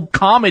whole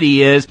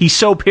comedy is he's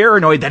so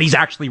paranoid that he's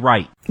actually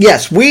right.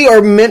 Yes, we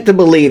are meant to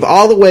believe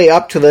all the way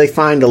up till they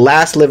find the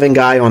last living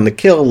guy on the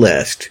kill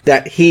list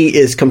that he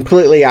is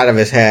completely out of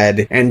his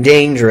head and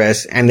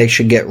dangerous and they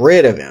should get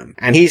rid of him.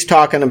 And he's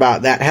talking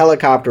about that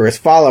helicopter is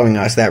following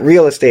us, that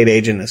real estate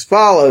agent is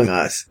following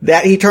us.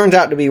 That he turns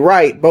out to be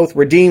right both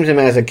redeems him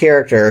as a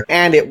character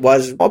and it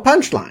was a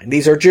punchline.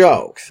 These are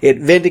jokes. It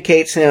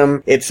vindicates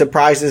him. It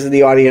surprises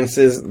the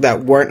audiences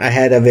that weren't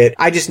ahead of it.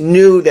 I just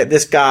knew that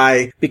this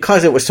guy,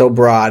 because it was so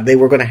broad, they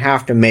were going to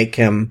have to make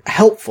him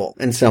helpful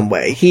in some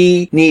way.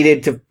 He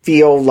needed to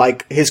feel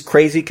like his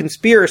crazy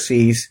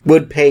conspiracies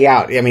would pay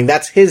out. I mean,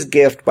 that's his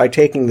gift by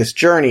taking this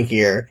journey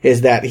here,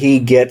 is that he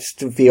gets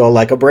to feel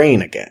like a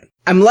brain again.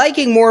 I'm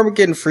liking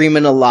Morgan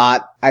Freeman a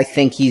lot. I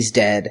think he's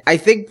dead. I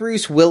think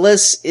Bruce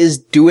Willis is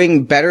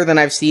doing better than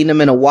I've seen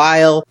him in a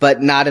while,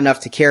 but not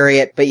enough to carry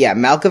it. But yeah,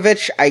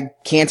 Malkovich, I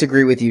can't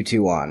agree with you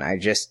two on. I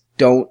just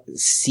don't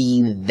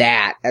see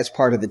that as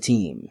part of the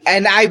team.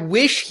 And I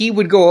wish he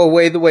would go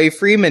away the way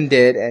Freeman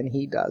did, and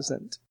he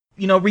doesn't.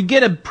 we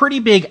get a pretty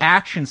big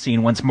action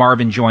scene once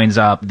Marvin joins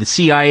up. The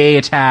CIA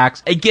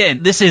attacks.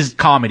 Again, this is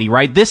comedy,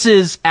 right? This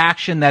is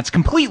action that's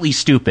completely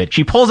stupid.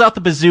 She pulls out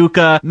the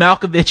bazooka.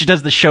 Malkovich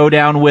does the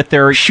showdown with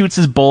her, shoots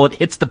his bullet,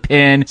 hits the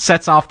pin,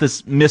 sets off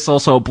this missile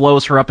so it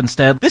blows her up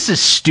instead. This is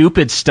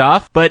stupid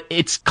stuff, but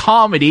it's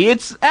comedy.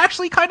 It's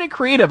actually kind of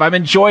creative. I'm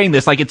enjoying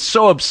this. Like, it's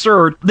so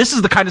absurd. This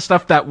is the kind of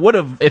stuff that would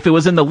have, if it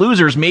was in The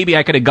Losers, maybe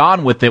I could have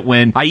gone with it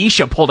when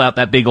Aisha pulled out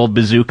that big old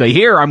bazooka.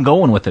 Here, I'm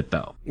going with it,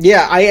 though.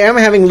 Yeah, I am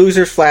having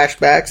Losers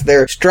flashbacks.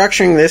 They're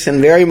structuring this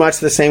in very much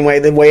the same way,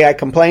 the way I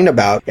complained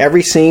about.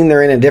 Every scene,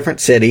 they're in a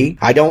different city.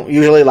 I don't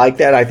usually like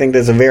that. I think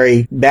there's a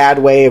very bad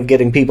way of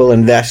getting people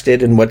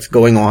invested in what's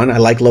going on. I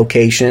like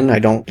location. I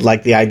don't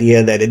like the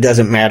idea that it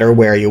doesn't matter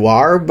where you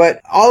are.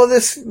 But all of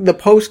this, the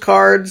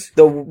postcards,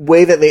 the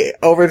way that the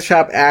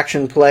over-the-top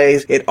action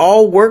plays, it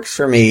all works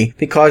for me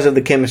because of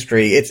the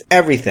chemistry. It's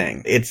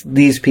everything. It's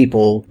these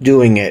people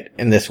doing it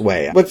in this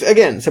way. What's,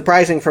 again,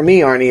 surprising for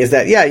me, Arnie, is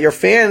that, yeah, you're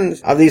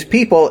fans of these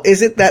people.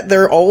 Is it that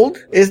they're old?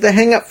 Is the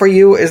hang-up for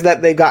you is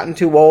that they've gotten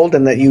too old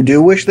and that you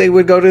do wish they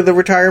would go to the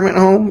retirement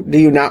home? Do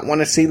you not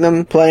want to see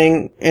them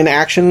playing in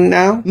action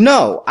now?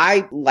 No,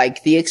 I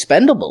like the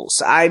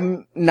Expendables.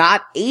 I'm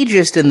not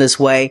ageist in this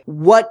way.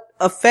 What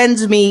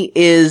offends me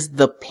is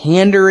the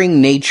pandering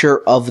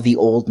nature of the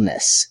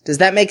oldness. Does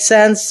that make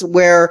sense?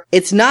 Where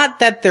it's not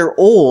that they're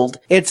old,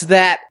 it's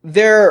that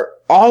they're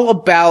all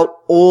about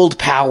old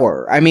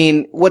power. I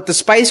mean, what the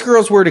Spice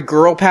Girls were to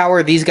girl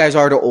power, these guys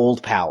are to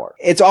old power.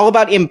 It's all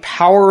about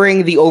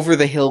empowering the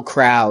over-the-hill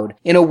crowd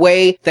in a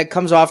way that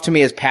comes off to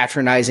me as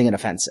patronizing and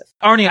offensive.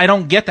 Arnie, I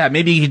don't get that.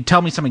 Maybe you could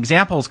tell me some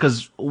examples,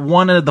 because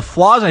one of the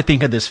flaws, I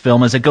think, of this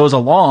film as it goes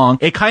along,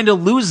 it kind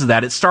of loses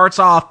that. It starts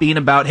off being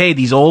about, hey,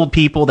 these old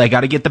people, they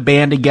got to get the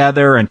band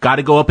together and got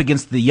to go up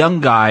against the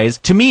young guys.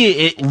 To me,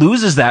 it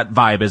loses that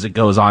vibe as it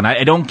goes on.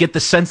 I don't get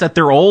the sense that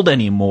they're old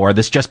anymore.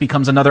 This just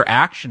becomes another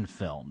action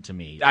film to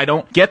me. I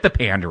don't get the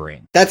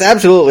pandering. That's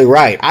absolutely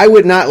right. I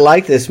would not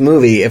like this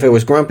movie if it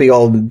was grumpy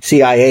old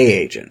CIA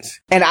agents.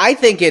 And I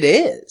think it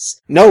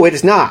is. No, it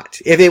is not.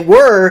 If it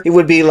were, it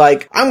would be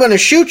like, I'm going to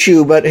shoot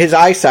you, but his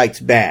eyesight's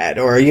bad.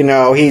 Or,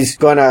 he's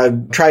going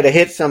to try to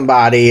hit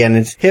somebody and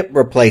his hip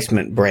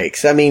replacement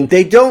breaks. I mean,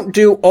 they don't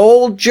do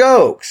old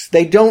jokes.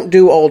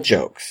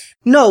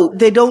 No,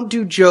 they don't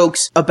do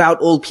jokes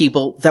about old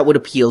people that would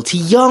appeal to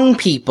young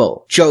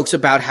people. Jokes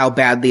about how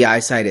bad the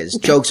eyesight is.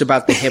 Jokes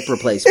about the hip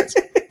replacements.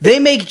 They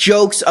make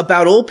jokes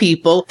about old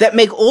people that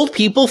make old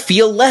people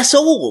feel less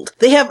old.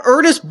 They have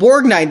Ernest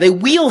Borgnine. They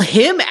wheel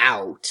him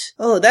out.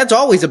 Oh, that's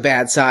always a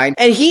bad sign.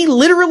 And he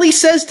literally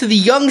says to the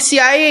young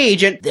CIA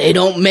agent, they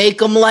don't make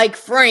them like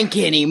Frank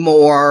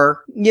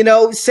anymore.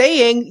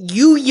 Saying,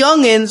 you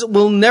youngins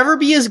will never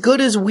be as good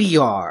as we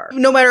are.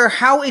 No matter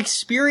how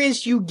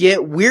experienced you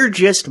get, we're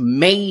just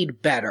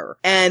made better.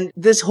 And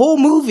this whole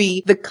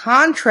movie, the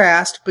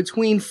contrast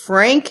between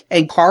Frank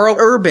and Carl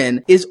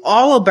Urban is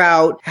all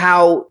about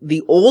how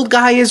the old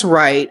guy is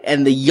right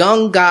and the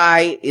young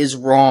guy is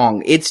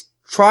wrong. It's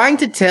trying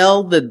to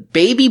tell the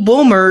baby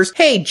boomers,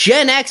 hey,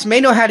 Gen X may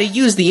know how to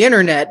use the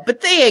internet, but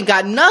they ain't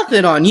got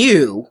nothing on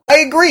you. I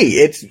agree.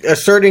 It's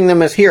asserting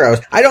them as heroes.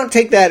 I don't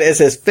take that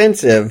as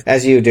offensive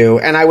as you do.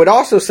 And I would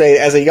also say,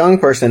 as a young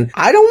person,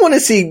 I don't want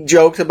to see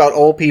jokes about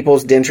old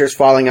people's dentures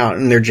falling out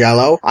in their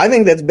jello. I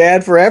think that's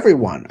bad for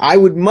everyone. I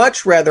would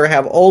much rather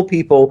have old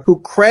people who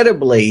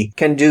credibly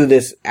can do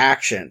this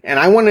action. And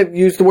I want to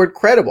use the word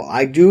credible.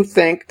 I do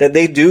think that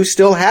they do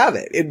still have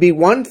it. It'd be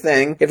one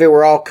thing if it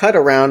were all cut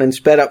around and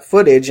sped up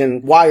footage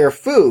and wire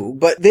foo,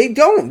 but they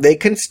don't. They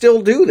can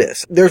still do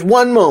this. There's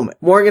one moment.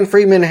 Morgan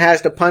Freeman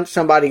has to punch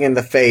somebody in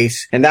the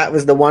face, and that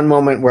was the one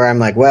moment where I'm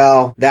like,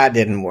 well, that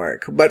didn't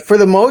work. But for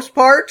the most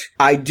part,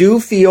 I do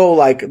feel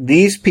like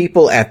these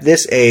people at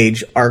this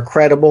age are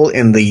credible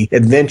in the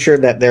adventure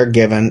that they're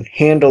given,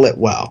 handle it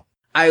well.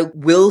 I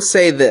will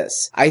say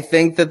this. I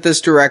think that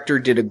this director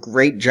did a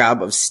great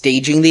job of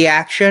staging the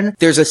action.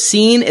 There's a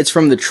scene, it's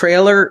from the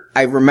trailer.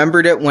 I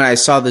remembered it when I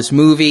saw this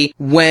movie,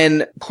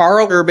 when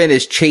Carl Urban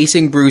is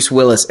chasing Bruce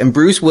Willis and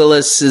Bruce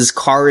Willis's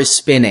car is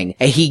spinning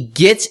and he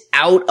gets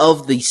out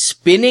of the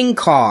spinning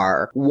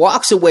car,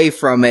 walks away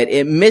from it,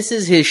 it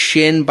misses his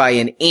shin by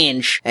an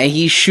inch and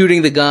he's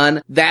shooting the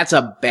gun. That's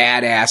a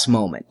badass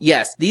moment.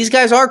 Yes, these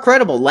guys are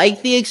credible,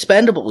 like the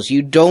Expendables.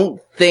 You don't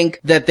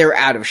think that they're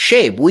out of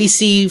shape. We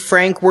see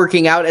Frank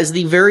working out as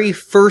the very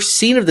first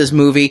scene of this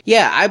movie.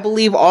 Yeah, I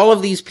believe all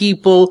of these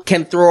people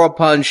can throw a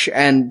punch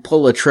and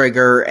pull a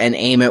trigger and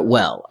aim it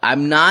well.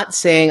 I'm not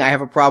saying I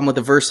have a problem with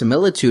the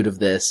verisimilitude of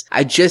this.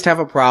 I just have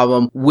a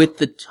problem with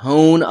the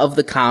tone of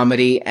the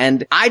comedy,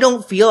 and I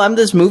don't feel I'm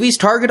this movie's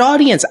target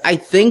audience. I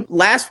think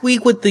last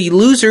week with The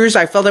Losers,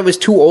 I felt I was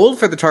too old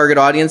for the target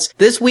audience.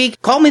 This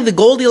week, call me the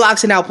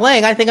Goldilocks and now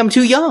playing, I think I'm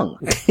too young.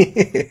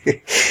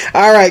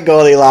 All right,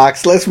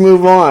 Goldilocks, let's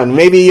move on.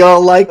 Maybe you'll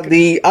like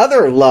the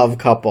other love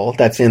couple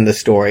that's in the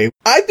story.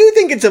 I do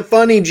think it's a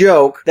funny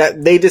joke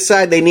that they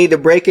decide they need to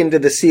break into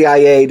the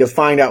CIA to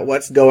find out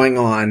what's going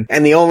on,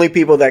 and the only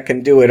people that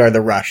can do it are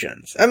the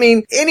Russians. I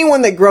mean,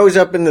 anyone that grows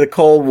up in the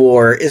Cold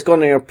War is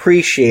going to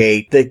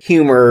appreciate the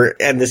humor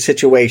and the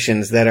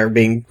situations that are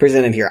being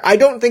presented here. I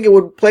don't think it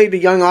would play to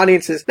young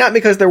audiences, not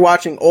because they're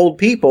watching old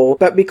people,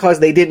 but because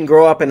they didn't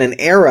grow up in an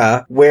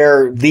era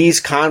where these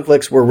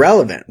conflicts were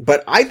relevant.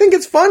 But I think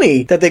it's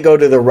funny that they go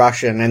to the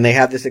Russian and they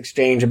have this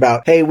exchange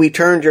about, hey, we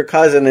turned your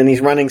cousin and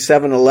he's running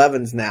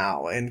 7-Elevens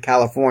now in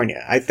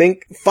California. I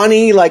think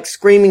funny, like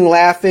screaming,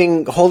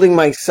 laughing, holding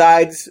my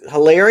sides,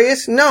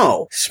 hilarious?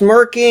 No.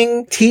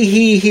 Smirking,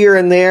 tee-hee here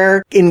and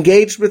there,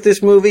 engaged with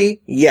this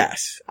movie?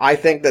 Yes. I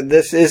think that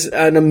this is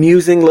an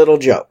amusing little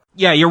joke.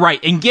 Yeah, you're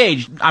right.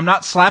 Engaged. I'm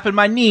not slapping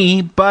my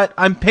knee, but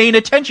I'm paying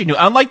attention to it.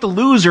 Unlike the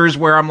Losers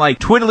where I'm like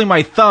twiddling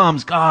my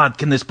thumbs, God,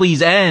 can this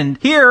please end?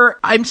 Here,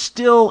 I'm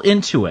still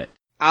into it.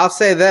 I'll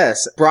say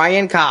this,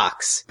 Brian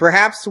Cox,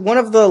 perhaps one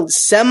of the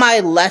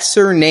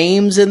semi-lesser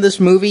names in this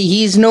movie.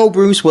 He's no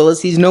Bruce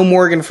Willis. He's no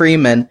Morgan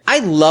Freeman. I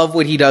love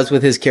what he does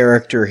with his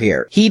character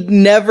here. He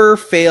never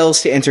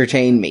fails to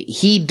entertain me.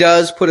 He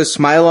does put a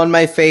smile on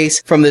my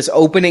face from this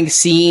opening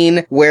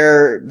scene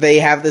where they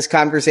have this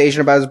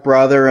conversation about his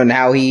brother and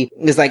how he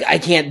is like, I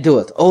can't do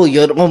it. Oh,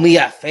 you'd owe me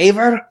a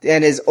favor?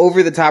 And his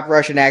over-the-top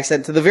Russian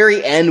accent to the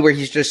very end where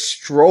he's just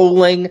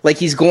strolling like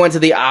he's going to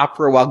the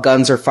opera while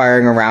guns are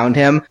firing around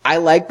him. I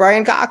like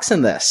Brian Cox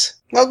in this.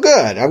 Well,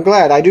 good. I'm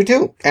glad. I do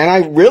too. And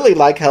I really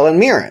like Helen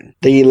Mirren,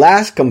 the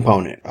last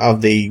component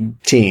of the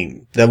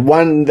team, the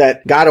one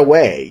that got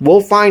away.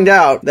 We'll find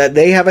out that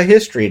they have a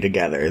history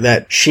together,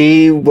 that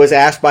she was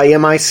asked by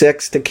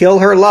MI6 to kill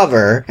her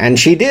lover, and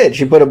she did.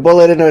 She put a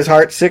bullet into his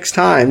heart 6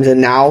 times,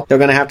 and now they're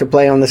going to have to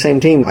play on the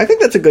same team. I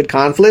think that's a good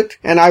conflict,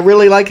 and I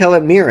really like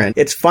Helen Mirren.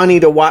 It's funny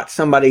to watch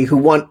somebody who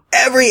won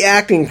every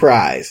acting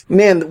prize.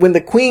 Man, when The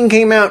Queen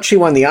came out, she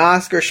won the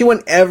Oscar. She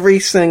won every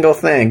single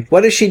thing.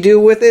 What does she do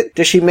with it?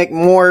 Does she make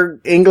more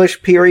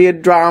English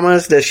period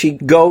dramas? Does she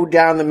go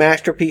down the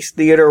Masterpiece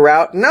Theater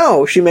route?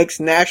 No, she makes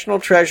National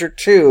Treasure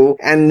 2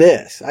 and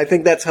this. I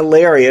think that's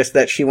hilarious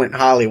that she went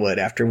Hollywood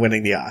after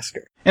winning the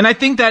Oscar. And I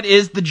think that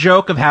is the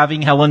joke of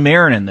having Helen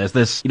Mirren in this.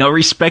 This,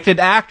 respected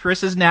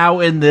actress is now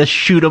in this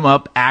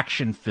shoot-'em-up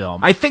action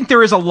film. I think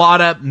there is a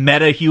lot of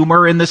meta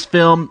humor in this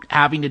film,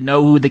 having to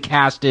know who the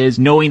cast is,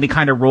 knowing the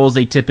kind of roles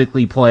they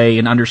typically play,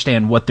 and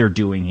understand what they're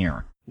doing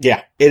here.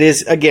 Yeah, it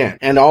is, again,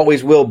 and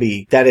always will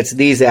be, that it's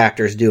these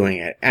actors doing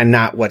it and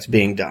not what's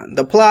being done.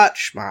 The plot,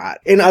 schmott.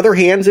 In other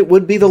hands, it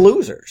would be The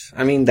Losers.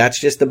 I mean,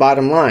 that's just the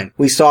bottom line.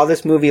 We saw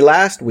this movie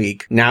last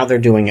week. Now they're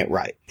doing it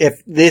right.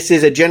 If this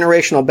is a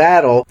generational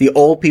battle, the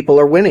old people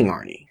are winning,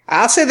 Arnie.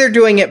 I'll say they're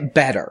doing it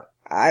better.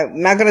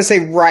 I'm not going to say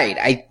right.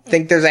 I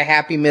think there's a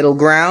happy middle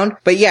ground.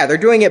 But yeah, they're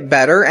doing it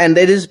better. And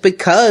it is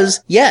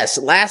because, yes,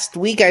 last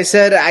week I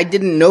said I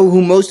didn't know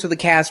who most of the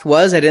cast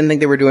was. I didn't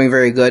think they were doing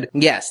very good.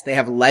 Yes, they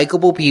have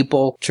likable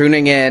people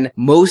tuning in,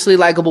 mostly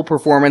likable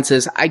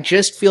performances. I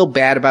just feel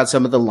bad about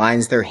some of the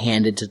lines they're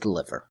handed to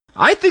deliver.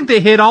 I think they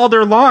hit all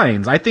their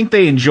lines. I think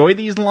they enjoy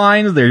these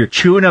lines. They're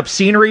chewing up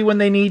scenery when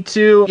they need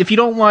to. If you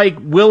don't like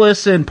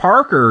Willis and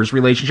Parker's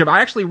relationship, I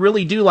actually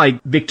really do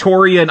like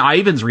Victoria and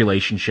Ivan's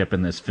relationship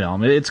in this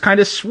film. It's kind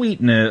of sweet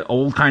in an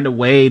old kind of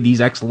way, these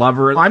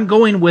ex-lovers. I'm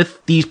going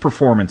with these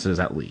performances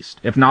at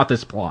least, if not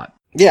this plot.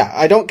 Yeah,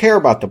 I don't care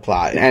about the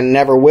plot and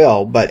never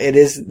will, but it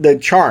is the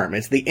charm.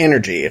 It's the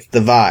energy. It's the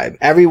vibe.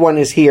 Everyone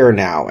is here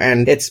now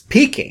and it's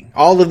peaking.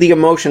 All of the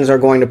emotions are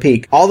going to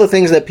peak. All the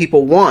things that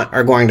people want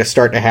are going to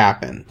start to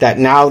happen. That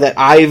now that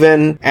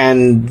Ivan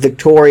and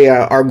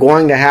Victoria are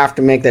going to have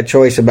to make that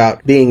choice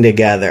about being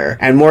together,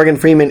 and Morgan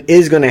Freeman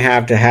is going to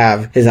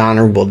have his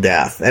honorable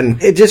death. And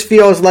it just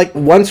feels like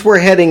once we're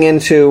heading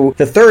into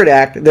the third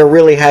act, there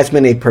really has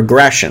been a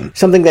progression.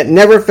 Something that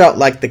never felt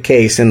like the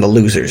case in The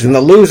Losers. In The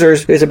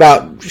Losers, it was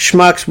about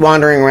schmucks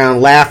wandering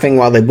around laughing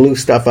while they blew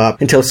stuff up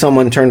until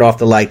someone turned off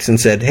the lights and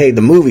said, hey, the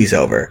movie's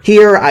over.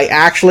 Here, I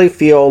actually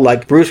feel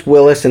like Bruce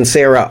Willis and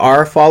Sarah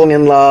are falling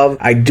in love.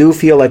 I do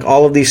feel like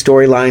all of these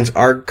storylines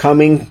are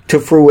coming to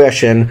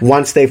fruition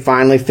once they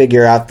finally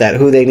figure out that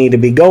who they need to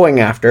be going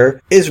after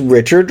is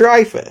Richard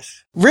Dreyfuss.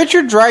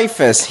 Richard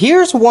Dreyfuss,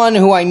 here's one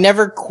who I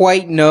never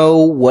quite know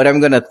what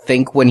I'm gonna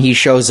think when he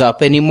shows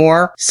up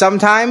anymore.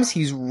 Sometimes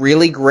he's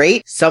really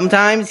great.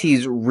 Sometimes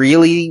he's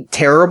really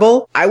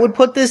terrible. I would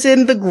put this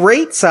in the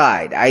great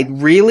side. I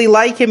really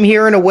like him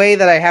here in a way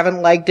that I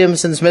haven't liked him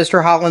since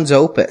Mr. Holland's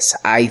Opus.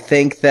 I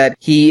think that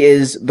he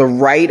is the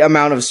right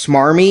amount of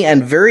smarmy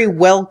and very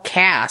well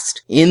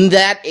cast in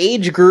that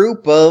age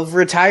group of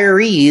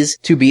retirees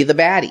to be the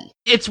baddie.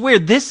 It's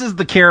weird. This is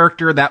the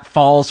character that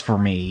falls for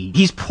me.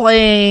 He's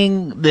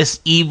playing this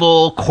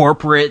evil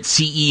corporate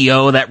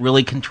CEO that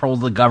really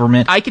controls the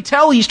government. I could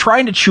tell he's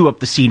trying to chew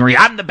up the scenery.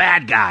 I'm the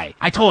bad guy.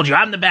 I told you,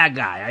 I'm the bad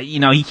guy.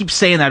 He keeps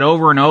saying that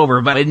over and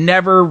over, but it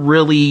never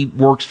really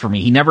works for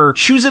me. He never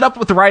chews it up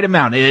with the right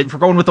amount. If we're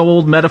going with the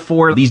old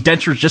metaphor, these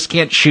dentures just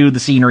can't chew the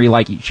scenery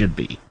like he should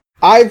be.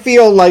 I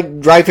feel like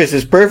Dreyfuss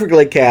is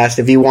perfectly cast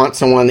if you want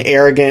someone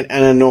arrogant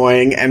and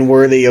annoying and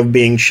worthy of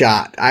being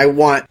shot. I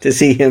want to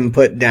see him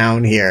put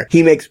down here.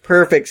 He makes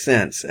perfect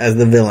sense as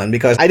the villain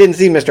because I didn't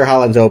see Mr.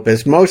 Holland's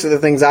opus. Most of the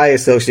things I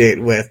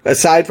associate with,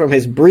 aside from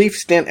his brief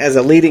stint as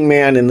a leading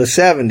man in the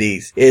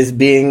 70s, is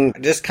being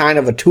just kind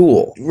of a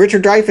tool.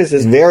 Richard Dreyfuss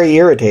is very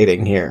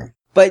irritating here.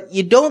 But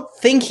you don't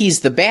think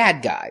he's the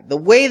bad guy. The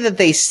way that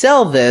they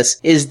sell this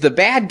is the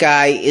bad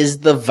guy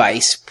is the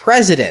vice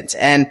president.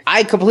 And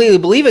I completely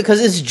believe it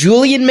because it's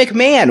Julian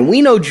McMahon.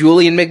 We know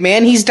Julian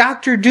McMahon. He's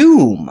Dr.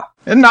 Doom.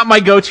 And not my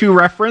go-to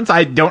reference.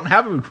 I don't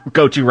have a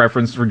go-to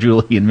reference for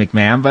Julian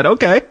McMahon, but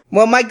okay.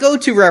 Well, my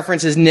go-to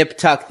reference is Nip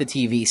Tuck, the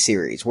TV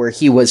series, where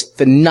he was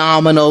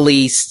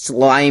phenomenally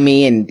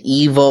slimy and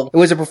evil. It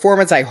was a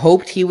performance I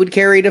hoped he would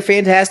carry to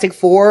Fantastic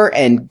Four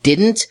and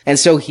didn't. And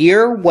so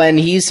here, when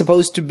he's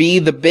supposed to be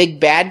the big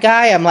bad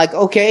guy, I'm like,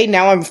 okay,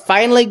 now I'm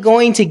finally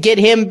going to get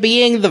him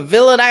being the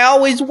villain I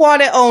always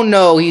wanted. Oh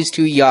no, he's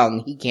too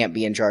young. He can't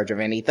be in charge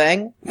of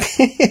anything.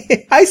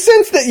 I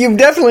sense that you've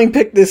definitely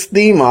picked this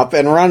theme up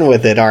and run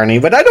with it,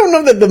 Arnie, but I don't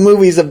know that the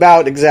movie's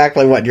about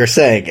exactly what you're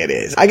saying it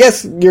is. I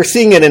guess you're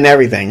seeing it in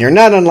everything. You're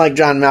not unlike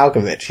John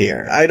Malkovich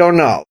here. I don't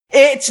know.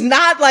 It's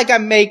not like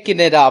I'm making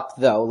it up,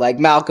 though, like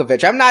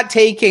Malkovich. I'm not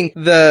taking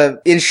the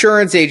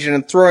insurance agent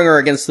and throwing her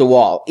against the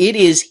wall. It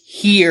is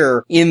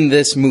here in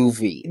this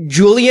movie.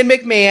 Julian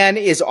McMahon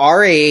is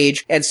our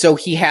age, and so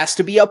he has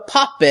to be a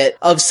puppet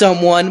of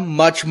someone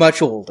much,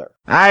 much older.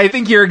 I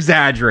think you're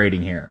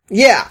exaggerating here.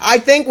 Yeah, I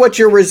think what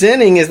you're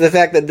resenting is the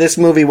fact that this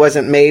movie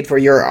wasn't made for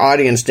your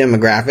audience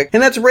demographic,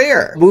 and that's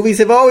rare. Movies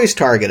have always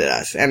targeted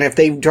us, and if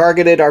they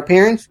targeted our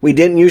parents, we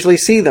didn't usually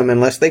see them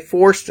unless they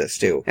forced us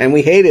to, and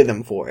we hated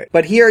them for it.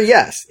 But here,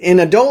 yes, in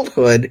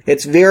adulthood,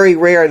 it's very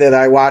rare that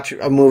I watch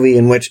a movie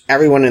in which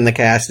everyone in the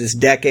cast is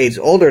decades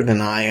older than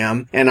I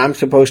am, and I'm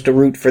supposed to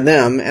root for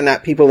them, and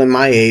that people in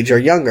my age are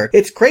younger.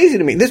 It's crazy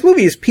to me. This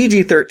movie is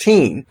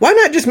PG-13. Why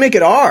not just make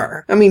it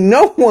R? I mean,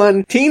 no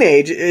one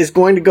teenage is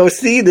going to go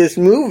see this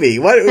movie.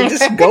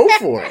 Just go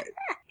for it.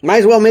 Might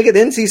as well make it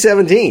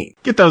NC-17.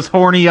 Get those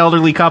horny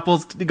elderly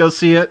couples to go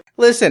see it.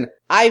 Listen,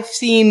 I've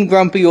seen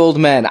Grumpy Old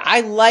Men.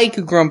 I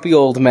like Grumpy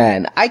Old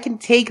Men. I can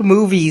take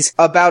movies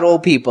about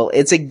old people.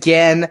 It's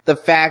again the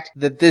fact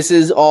that this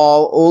is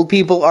all old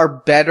people are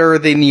better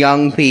than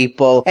young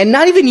people. And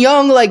not even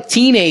young like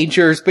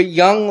teenagers, but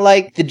young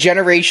like the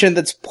generation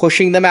that's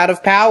pushing them out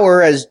of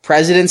power as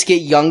presidents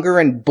get younger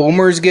and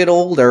boomers get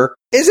older.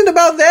 Is it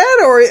about that,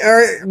 or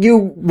are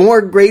you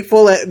more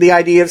grateful at the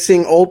idea of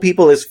seeing old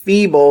people as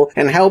feeble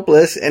and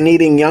helpless and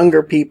needing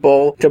younger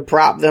people to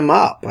prop them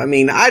up? I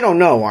mean, I don't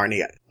know,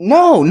 Arnie.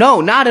 No,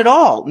 not at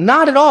all.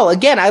 Not at all.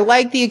 Again, I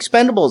like the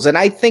Expendables, and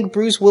I think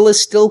Bruce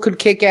Willis still could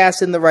kick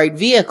ass in the right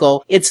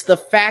vehicle. It's the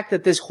fact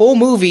that this whole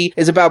movie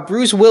is about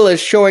Bruce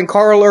Willis showing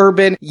Carl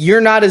Urban,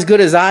 you're not as good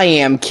as I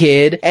am,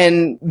 kid,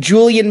 and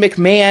Julian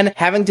McMahon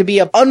having to be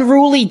an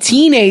unruly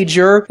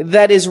teenager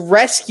that is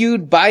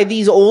rescued by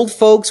these old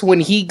folks when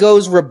he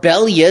goes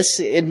rebellious.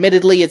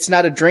 Admittedly, it's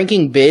not a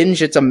drinking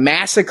binge, it's a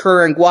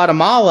massacre in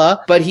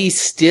Guatemala, but he's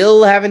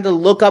still having to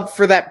look up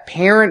for that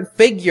parent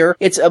figure.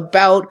 It's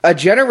about a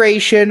generation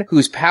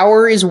whose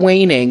power is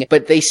waning,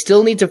 but they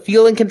still need to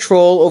feel in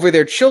control over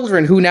their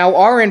children who now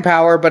are in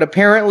power, but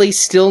apparently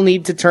still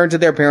need to turn to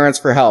their parents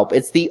for help.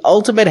 It's the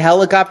ultimate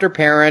helicopter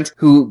parent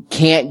who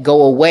can't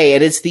go away,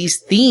 and it's these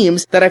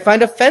themes that I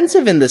find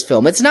offensive in this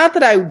film. It's not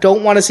that I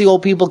don't want to see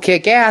old people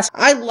kick ass.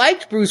 I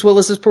liked Bruce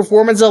Willis's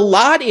performance a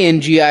lot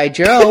in G.I.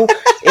 Joe.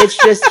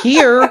 It's just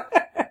here...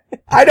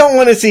 I don't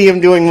want to see him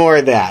doing more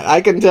of that.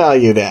 I can tell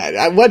you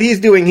that. What he's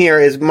doing here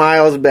is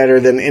miles better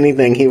than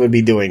anything he would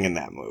be doing in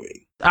that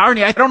movie.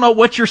 Arnie, I don't know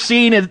what you're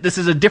seeing. This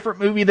is a different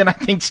movie than I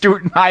think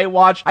Stuart and I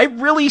watched. I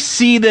really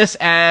see this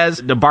as,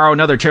 to borrow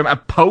another term, a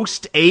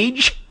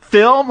post-age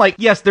film. Like,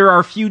 yes, there are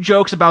a few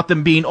jokes about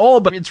them being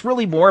old, but it's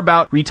really more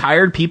about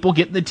retired people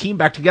getting the team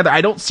back together.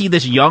 I don't see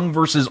this young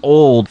versus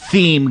old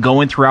theme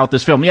going throughout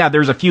this film. Yeah,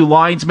 there's a few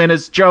linesmen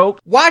as joke.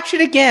 Watch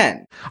it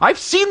again. I've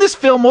seen this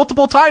film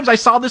multiple times. I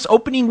saw this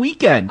opening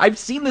weekend. I've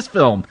seen this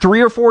film 3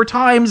 or 4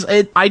 times.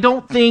 I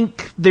don't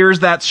think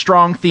there's that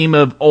strong theme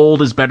of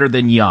old is better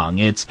than young.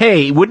 It's,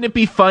 hey, wouldn't it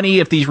be funny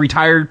if these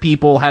retired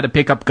people had to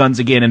pick up guns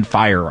again and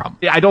fire them?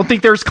 I don't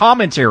think there's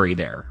commentary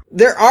there.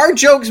 There are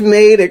jokes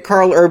made at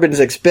Carl Urban's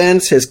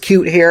expense, his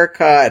cute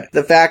haircut,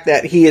 the fact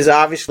that he is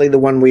obviously the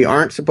one we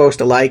aren't supposed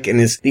to like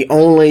and is the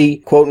only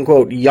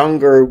quote-unquote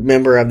younger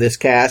member of this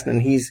cast,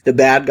 and he's the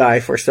bad guy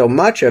for so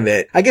much of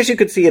it. I guess you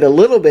could see it a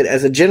little bit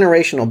as a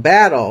generational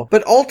battle,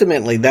 but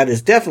ultimately that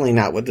is definitely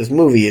not what this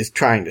movie is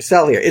trying to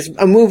sell here. It's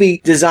a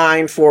movie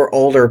designed for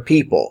older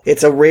people.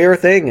 It's a rare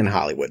thing in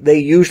Hollywood. They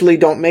usually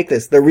don't make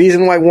this. The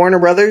reason why Warner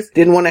Brothers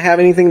didn't want to have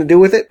anything to do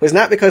with it was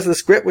not because the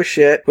script was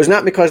shit, was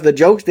not because the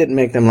jokes didn't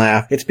make them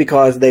laugh. It's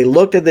because they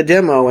looked at the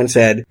demo and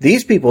said,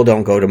 these people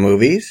don't go to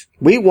movies.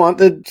 We want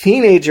the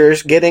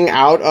teenagers getting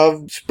out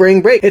of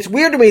spring break. It's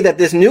weird to me that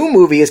this new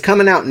movie is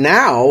coming out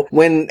now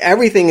when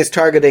everything is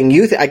targeting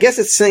youth. I guess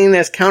it's seen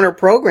as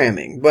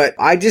counter-programming, but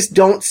I just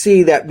don't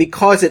see that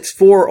because it's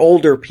for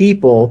older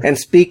people and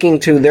speaking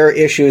to their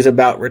issues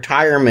about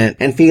retirement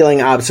and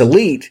feeling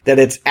obsolete, that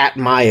it's at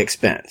my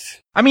expense.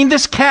 I mean,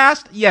 this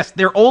cast, yes,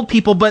 they're old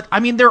people, but I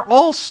mean, they're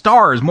all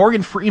stars.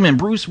 Morgan Freeman,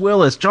 Bruce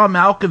Willis, John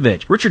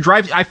Malkovich, Richard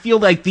Dreyfuss. I feel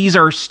like these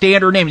are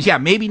standard names. Yeah,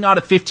 maybe not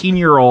a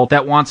 15-year-old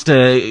that wants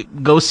to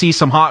go see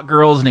some hot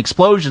girls and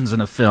explosions in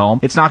a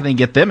film. It's not going to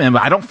get them in,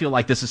 but I don't feel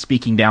like this is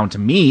speaking down to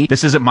me.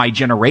 This isn't my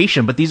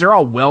generation, but these are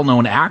all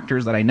well-known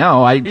actors that I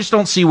know. I just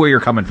don't see where you're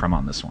coming from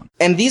on this one.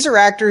 And these are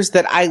actors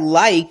that I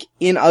like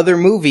in other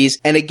movies.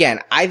 And again,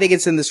 I think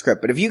it's in the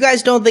script. But if you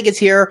guys don't think it's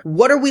here,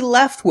 what are we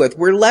left with?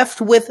 We're left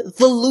with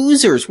The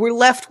Losers. We're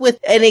left with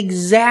an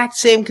exact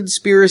same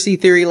conspiracy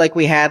theory like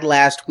we had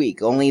last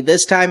week. Only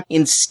this time,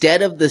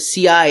 instead of the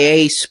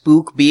CIA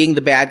spook being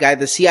the bad guy,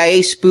 the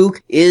CIA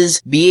spook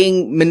is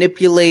being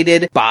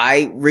manipulated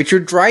by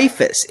Richard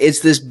Dreyfuss.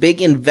 It's this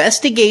big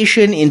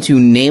investigation into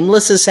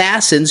nameless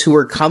assassins who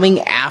are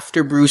coming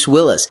after Bruce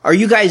Willis. Are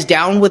you guys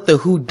down with the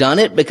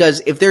whodunit?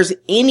 Because if there's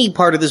any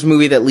part of this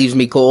movie that leaves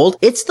me cold,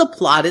 it's the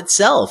plot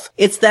itself.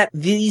 It's that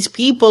these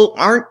people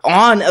aren't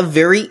on a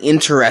very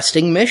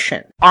interesting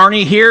mission.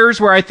 Arnie, here's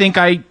where I think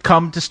I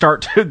come to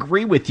start to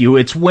agree with you.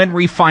 It's when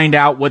we find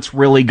out what's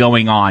really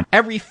going on.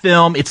 Every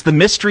film, it's the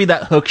mystery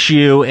that hooks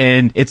you,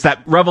 and it's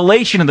that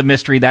revelation of the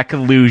mystery that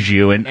can lose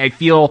you. And I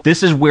feel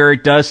this is where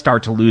it does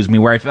start to lose me,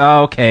 where I feel,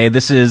 oh, okay,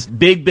 this is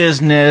big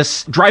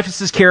business.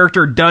 Dreyfuss's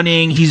character,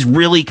 Dunning, he's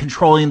really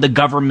controlling the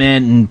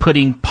government and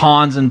putting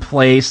pawns in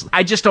place.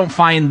 I just don't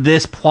find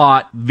this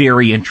plot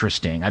very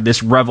interesting,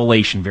 this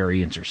revelation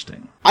very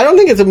interesting. I don't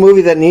think it's a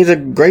movie that needs a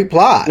great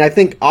plot. And I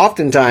think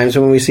oftentimes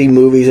when we see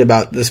movies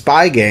about the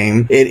spy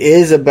game, it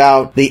is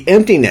about the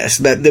emptiness,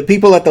 that the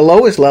people at the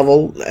lowest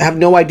level have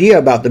no idea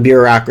about the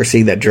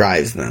bureaucracy that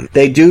drives them.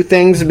 They do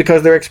things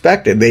because they're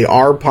expected. They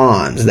are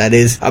pawns. That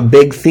is a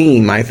big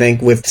theme, I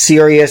think, with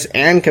serious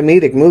and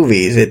comedic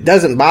movies. It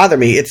doesn't bother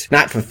me. It's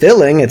not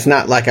fulfilling. It's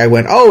not like I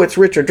went, oh, it's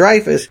Richard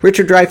Dreyfuss.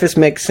 Richard Dreyfuss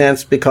makes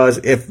sense because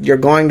if you're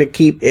going to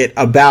keep it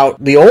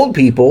about the old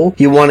people,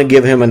 you want to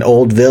give him an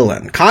old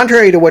villain.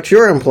 Contrary to what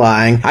you're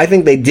implying, I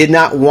think they did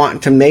not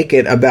want to make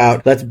it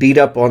about let's beat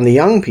up on the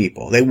young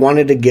people. They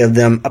wanted to give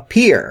them a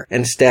peer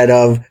instead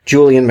of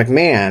Julian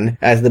McMahon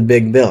as the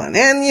big villain.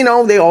 And, you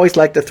know, they always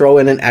like to throw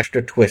in an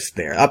extra twist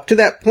there. Up to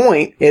that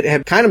point, it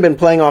had kind of been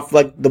playing off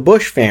like the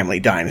Bush family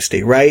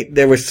dynasty, right?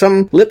 There was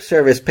some lip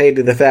service paid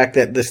to the fact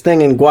that this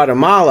thing in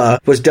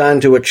Guatemala was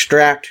done to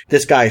extract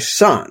this guy's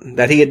son,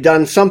 that he had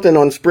done something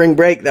on spring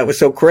break that was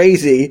so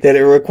crazy that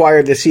it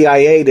required the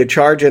CIA to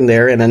charge in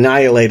there and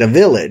annihilate a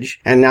village,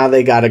 and now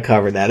they gotta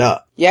cover that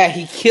up. Yeah,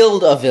 he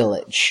killed a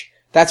village.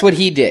 That's what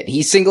he did.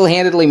 He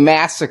single-handedly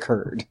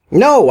massacred.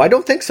 No, I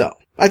don't think so.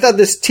 I thought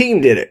this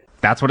team did it.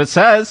 That's what it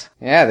says.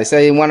 Yeah, they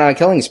say he went on a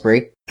killing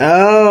spree.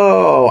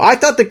 Oh, I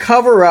thought the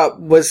cover-up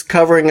was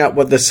covering up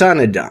what the son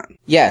had done.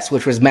 Yes,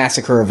 which was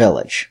massacre a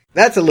village.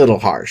 That's a little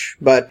harsh.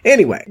 But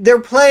anyway, they're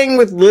playing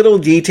with little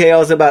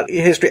details about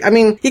history. I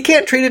mean, you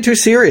can't treat it too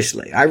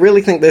seriously. I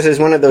really think this is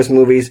one of those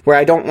movies where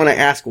I don't want to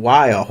ask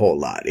why a whole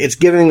lot. It's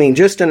giving me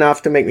just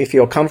enough to make me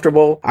feel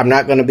comfortable. I'm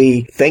not going to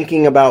be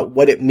thinking about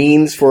what it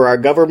means for our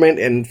government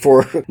and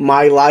for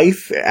my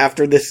life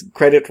after this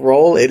credit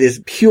roll. It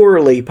is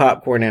purely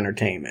popcorn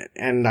entertainment.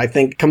 And I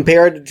think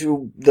compared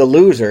to The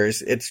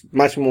Losers, it's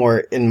much more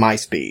in my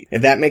speed.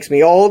 If that makes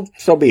me old,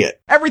 so be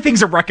it.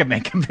 Everything's a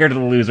recommend compared to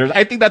The Losers.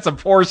 I think that's a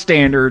poor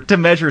standard to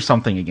measure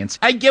something against.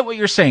 I get what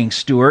you're saying,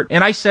 Stuart,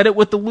 and I said it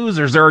with The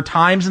Losers. There are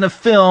times in a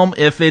film,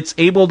 if it's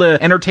able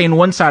to entertain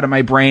one side of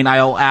my brain,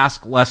 I'll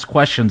ask less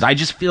questions. I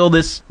just feel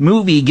this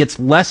movie gets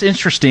less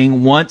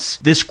interesting once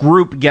this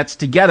group gets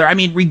together. I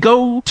mean, we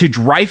go to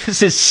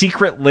Dreyfuss's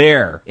secret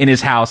lair in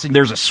his house, and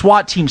there's a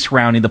SWAT team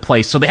surrounding the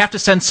place, so they have to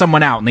send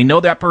someone out, and they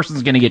know that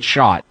person's going to get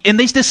shot. And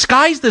they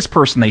disguise this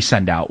person they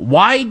send out.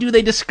 Why do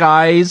they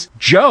disguise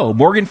Joe,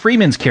 Morgan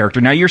Freeman's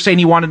character? Now, you're saying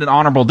he wanted an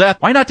honorable death.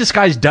 Why not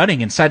disguise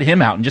Dunning and set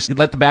him out and just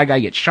let the bad guy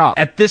get shot?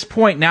 At this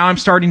point, now I'm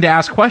starting to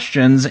ask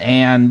questions,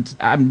 and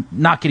I'm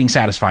not getting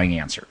satisfying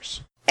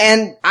answers.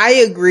 And I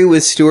agree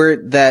with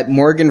Stuart that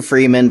Morgan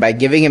Freeman, by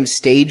giving him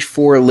stage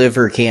 4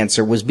 liver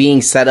cancer, was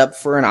being set up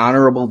for an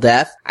honorable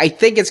death. I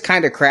think it's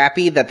kind of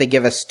crappy that they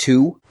give us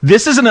 2.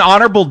 This is an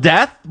honorable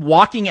death?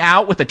 Walking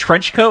out with a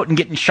trench coat and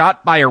getting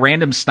shot by a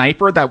random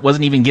sniper that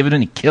wasn't even given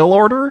any kill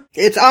order?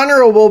 It's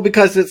honorable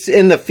because it's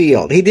in the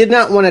field. He did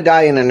not want to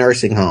die in a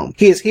nursing home.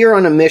 He is here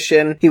on a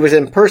mission. He was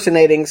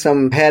impersonating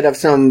some head of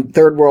some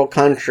third world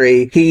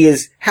country. He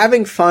is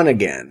having fun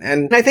again.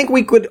 And I think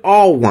we could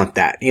all want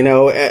that. You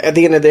know, at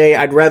the end of the day,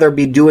 I'd rather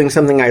be doing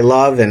something I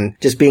love and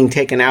just being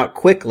taken out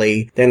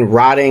quickly than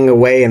rotting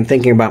away and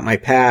thinking about my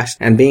past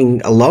and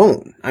being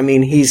alone. I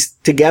mean, he's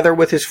together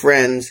with his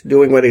friends,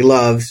 doing what he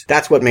loves.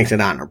 That's what makes it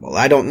honorable.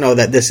 I don't know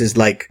that this is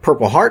like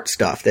Purple Heart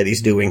stuff that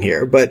he's doing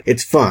here, but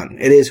it's fun.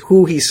 It is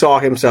who he saw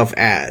himself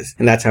as,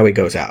 and that's how he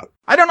goes out.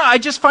 I don't know. I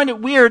just find it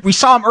weird. We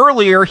saw him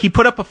earlier. He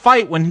put up a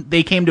fight when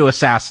they came to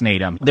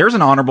assassinate him. There's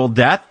an honorable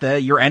death.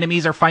 Your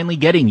enemies are finally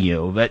getting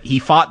you. But he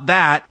fought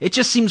that. It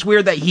just seems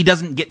weird that he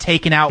doesn't get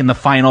taken out in the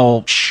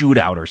final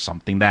shootout or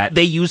something, that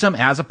they use him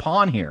as a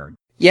pawn here.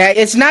 Yeah,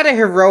 it's not a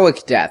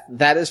heroic death,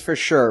 that is for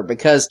sure,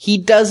 because he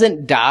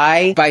doesn't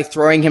die by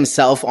throwing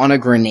himself on a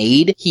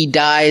grenade. He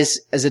dies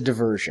as a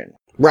diversion.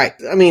 Right.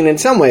 I mean, in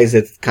some ways,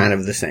 it's kind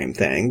of the same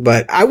thing,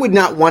 but I would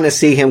not want to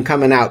see him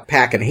coming out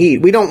packing heat.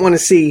 We don't want to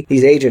see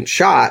these agents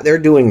shot. They're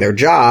doing their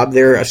job.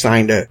 They're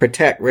assigned to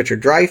protect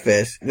Richard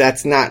Dreyfuss.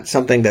 That's not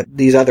something that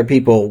these other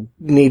people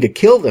need to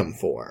kill them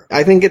for.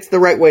 I think it's the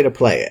right way to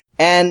play it.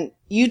 And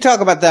you talk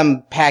about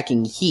them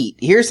packing heat.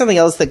 Here's something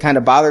else that kind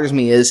of bothers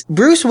me is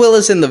Bruce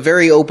Willis in the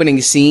very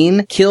opening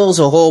scene kills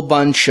a whole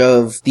bunch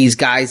of these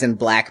guys in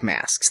black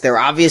masks. They're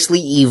obviously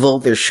evil.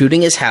 They're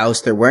shooting his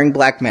house. They're wearing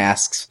black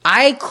masks.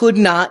 I could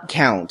not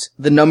count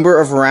the number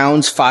of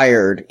rounds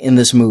fired in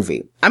this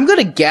movie. I'm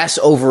going to guess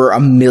over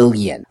 1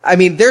 million. I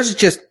mean, there's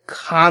just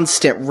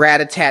constant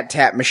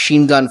rat-a-tat-tat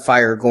machine gun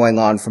fire going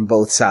on from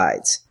both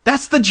sides.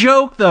 That's the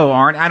joke, though,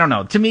 Arn. I don't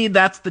know. To me,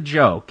 that's the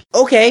joke.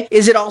 Okay,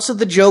 is it also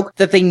the joke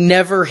that they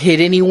never hit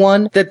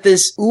anyone? That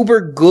this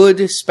uber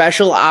good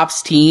special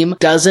ops team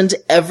doesn't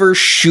ever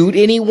shoot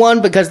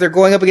anyone because they're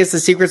going up against the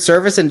Secret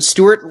Service? And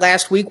Stewart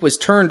last week was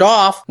turned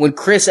off when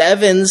Chris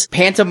Evans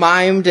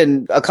pantomimed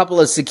and a couple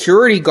of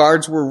security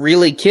guards were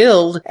really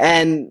killed.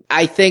 And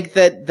I think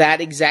that that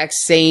exact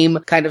same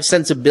kind of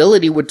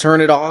sensibility would turn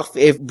it off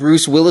if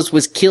Bruce Willis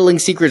was killing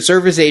Secret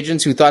Service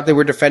agents who thought they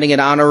were defending an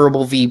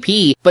honorable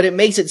VP. But it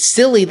makes it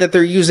silly that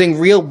they're using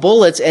real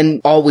bullets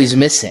and always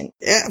missing.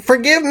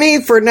 Forgive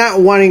me for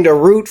not wanting to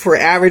root for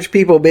average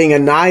people being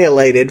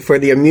annihilated for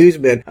the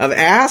amusement of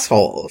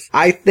assholes.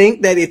 I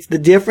think that it's the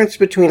difference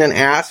between an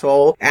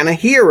asshole and a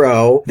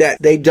hero that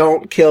they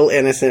don't kill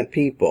innocent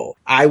people.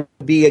 I would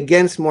be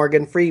against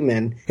Morgan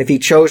Freeman if he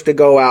chose to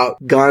go out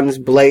guns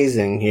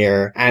blazing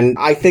here. And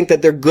I think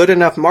that they're good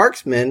enough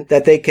marksmen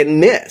that they can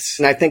miss.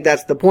 And I think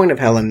that's the point of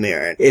Helen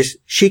Mirren, is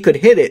she could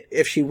hit it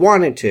if she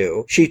wanted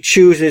to. She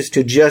chooses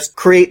to just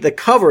create the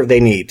cover they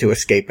need to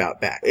escape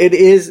out back. It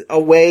is a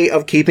way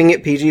of keeping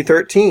it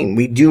PG-13.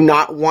 We do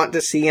not want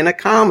to see in a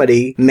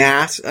comedy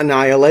mass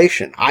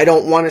annihilation. I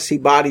don't want to see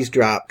bodies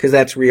drop because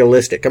that's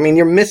realistic. I mean,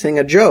 you're missing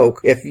a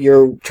joke if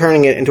you're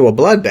turning it into a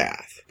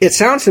bloodbath. It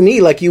sounds to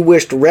me like you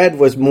wished Red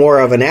was more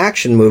of an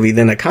action movie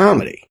than a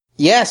comedy.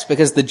 Yes,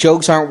 because the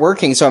jokes aren't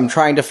working, so I'm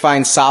trying to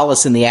find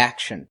solace in the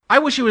action. I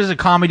wish it was a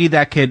comedy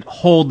that could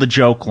hold the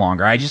joke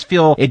longer. I just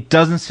feel it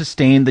doesn't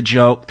sustain the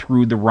joke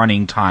through the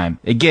running time.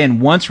 Again,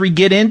 once we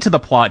get into the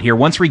plot here,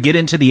 once we get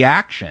into the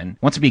action,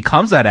 once it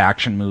becomes that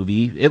action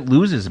movie, it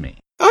loses me.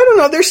 I don't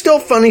know. There's still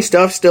funny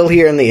stuff still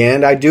here in the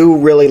end. I do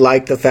really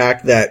like the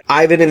fact that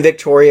Ivan and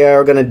Victoria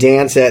are going to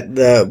dance at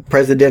the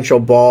presidential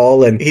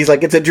ball. And he's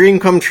like, it's a dream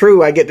come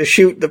true. I get to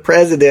shoot the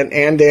president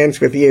and dance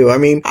with you. I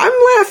mean, I'm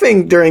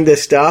laughing during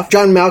this stuff.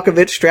 John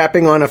Malkovich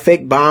strapping on a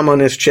fake bomb on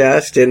his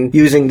chest and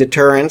using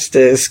deterrence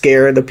to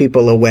scare the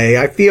people away.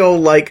 I feel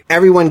like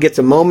everyone gets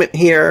a moment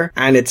here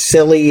and it's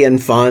silly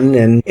and fun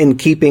and in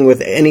keeping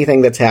with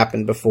anything that's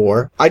happened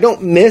before. I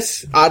don't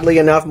miss, oddly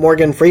enough,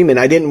 Morgan Freeman.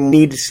 I didn't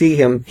need to see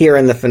him here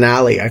in the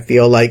finale. I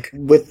feel like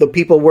with the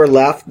people we're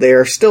left,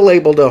 they're still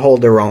able to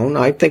hold their own.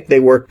 I think they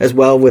work as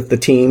well with the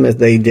team as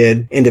they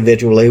did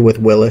individually with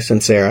Willis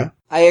and Sarah.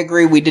 I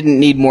agree we didn't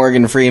need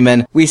Morgan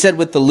Freeman. We said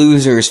with The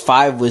Losers,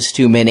 5 was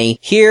too many.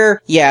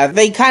 Here, yeah,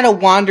 they kind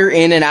of wander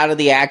in and out of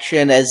the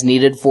action as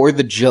needed for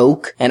the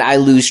joke, and I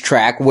lose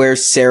track.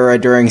 Where's Sarah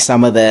during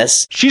some of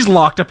this? She's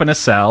locked up in a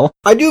cell.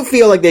 I do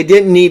feel like they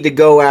didn't need to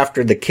go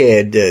after the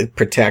kid to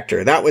protect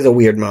her. That was a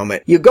weird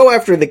moment. You go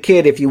after the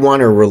kid if you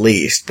want her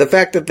released. The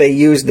fact that they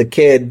used the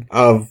kid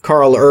of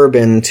Carl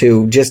Urban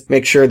to just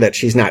make sure that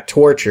she's not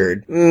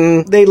tortured,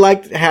 they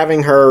liked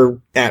having her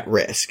at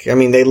risk. I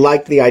mean, they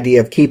liked the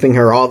idea of keeping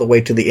her all the way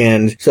to the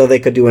end so they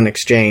could do an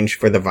exchange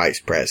for the vice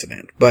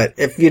president. But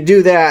if you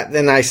do that,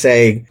 then I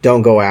say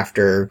don't go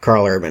after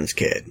Carl Urban's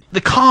kid.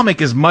 The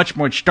comic is much,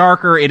 much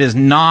darker. It is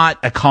not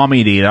a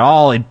comedy at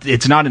all.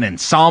 It's not an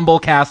ensemble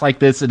cast like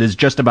this. It is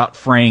just about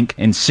Frank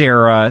and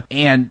Sarah.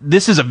 And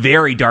this is a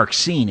very dark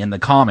scene in the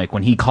comic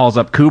when he calls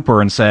up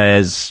Cooper and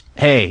says,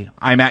 hey,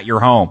 I'm at your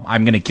home.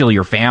 I'm going to kill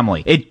your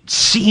family. It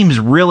seems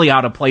really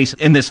out of place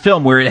in this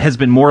film where it has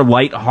been more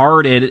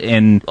lighthearted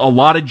and a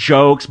lot of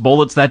jokes,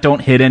 bullets that don't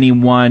hit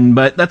anyone,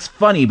 but that's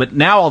funny. But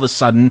now all of a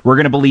sudden, we're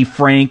going to believe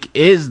Frank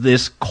is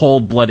this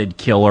cold-blooded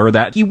killer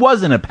that he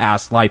was in a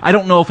past life. I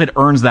don't know if it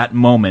earns that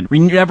moment. We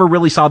never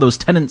really saw those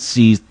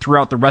tendencies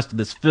throughout the rest of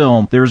this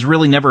film. There's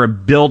really never a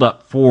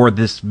build-up for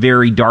this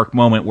very dark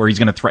moment where he's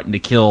going to threaten to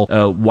kill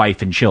a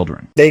wife and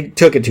children. They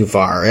took it too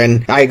far,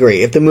 and I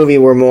agree. If the movie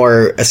were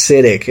more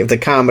acidic, if the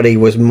comedy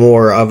was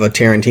more of a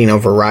Tarantino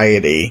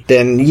variety,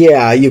 then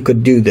yeah, you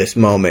could do this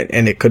moment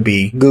and it could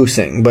be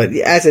goosing. But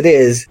as it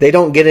is, they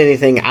don't get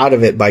anything out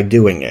of it by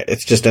doing it.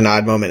 It's just an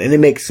odd moment, and it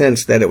makes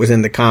sense that it was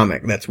in the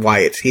comic. That's why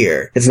it's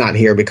here. It's not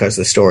here because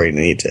the story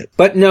needs it.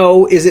 But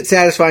no, is it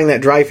satisfying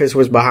that Dreyfuss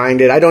was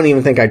behind it? I don't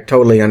even think I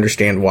totally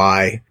understand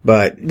why,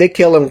 but they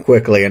kill him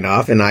quickly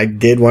enough, and I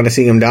did want to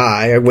see him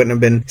die. I wouldn't have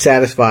been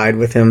satisfied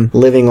with him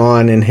living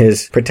on in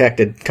his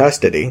protected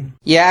custody.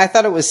 Yeah, I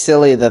thought it was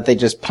silly that they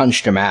just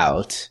punched him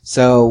out.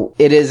 So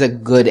it is a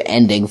good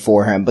ending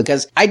for him,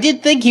 because I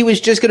did think he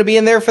was just going to be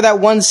in there for that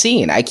one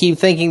scene. I keep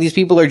thinking these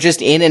people are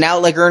just in and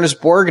out like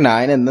Ernest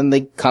Borgnine, and then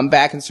they come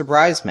back and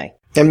surprise me.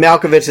 And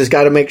Malkovich has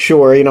got to make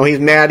sure, he's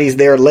mad he's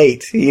there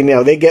late.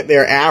 They get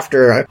there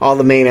after all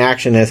the main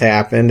action has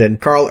happened,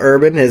 and Karl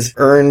Urban has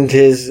earned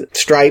his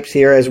stripes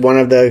here as one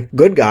of the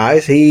good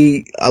guys.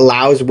 He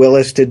allows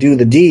Willis to do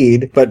the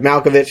deed, but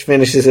Malkovich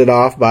finishes it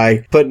off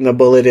by putting a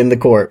bullet in the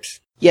corpse.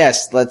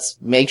 Yes, let's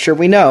make sure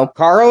we know.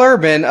 Karl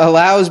Urban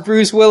allows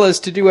Bruce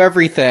Willis to do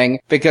everything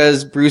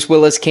because Bruce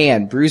Willis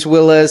can. Bruce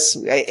Willis,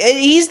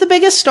 he's the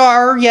biggest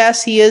star.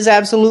 Yes, he is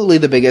absolutely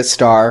the biggest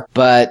star,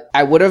 but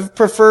I would have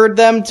preferred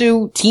them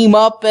to team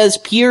up as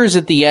peers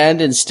at the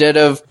end instead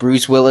of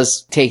Bruce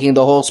Willis taking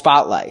the whole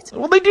spotlight.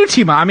 Well, they do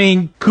team up. I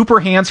mean,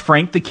 Cooper hands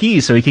Frank the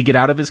keys so he could get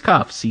out of his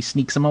cuffs. He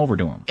sneaks them over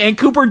to him. And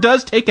Cooper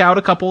does take out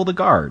a couple of the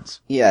guards.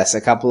 Yes,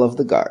 a couple of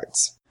the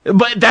guards.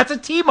 But that's a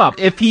team up.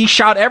 If he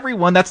shot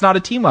everyone, that's not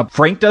a team up.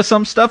 Frank does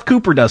some stuff,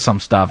 Cooper does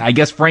some stuff. I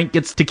guess Frank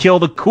gets to kill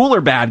the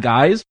cooler bad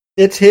guys.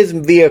 It's his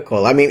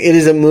vehicle. I mean, it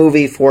is a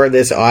movie for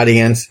this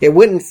audience. It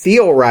wouldn't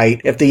feel right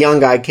if the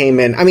young guy came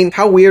in. I mean,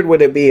 how weird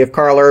would it be if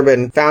Karl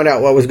Urban found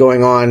out what was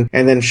going on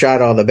and then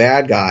shot all the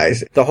bad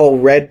guys? The whole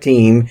red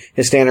team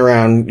is standing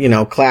around,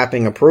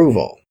 clapping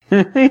approval.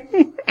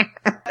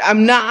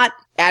 I'm not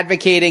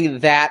advocating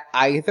that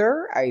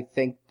either. I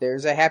think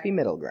there's a happy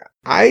middle ground.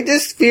 I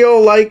just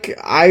feel like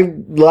I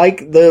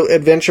like the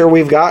adventure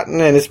we've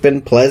gotten, and it's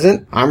been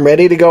pleasant. I'm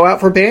ready to go out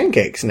for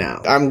pancakes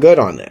now. I'm good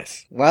on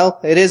this. Well,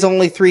 it is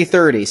only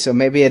 3:30, so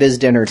maybe it is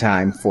dinner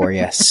time for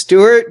you.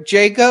 Stuart,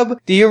 Jacob,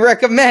 do you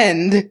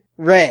recommend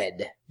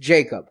Red?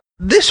 Jacob.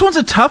 This one's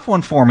a tough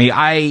one for me.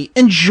 I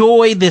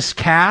enjoy this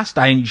cast.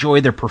 I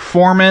enjoy their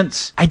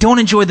performance. I don't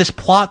enjoy this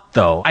plot,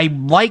 though. I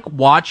like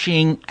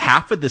watching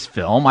half of this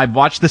film. I've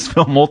watched this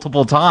film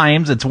multiple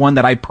times. It's one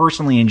that I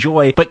personally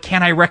enjoy, but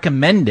can I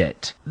recommend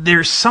it?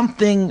 There's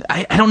something,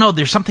 I don't know,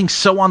 there's something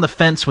so on the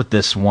fence with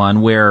this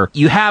one where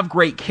you have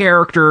great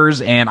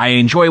characters, and I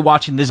enjoy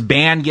watching this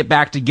band get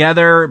back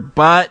together,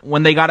 but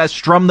when they gotta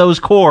strum those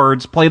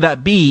chords, play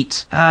that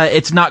beat,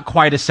 it's not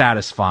quite as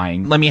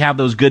satisfying. Let me have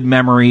those good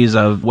memories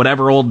of whatever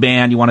old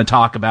band you want to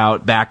talk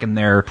about back in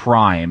their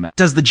prime.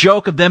 Does the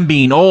joke of them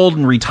being old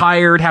and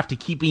retired have to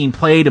keep being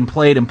played and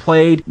played and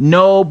played?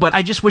 No, but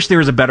I just wish there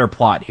was a better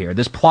plot here.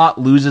 This plot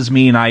loses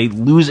me, and I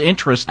lose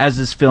interest as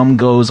this film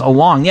goes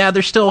along. Yeah,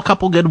 there's still a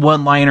couple good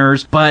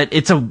one-liners, but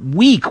it's a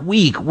weak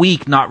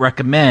not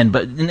recommend.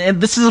 But and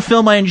this is a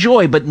film I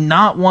enjoy, but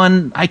not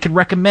one I could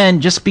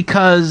recommend just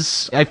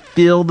because I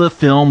feel the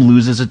film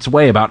loses its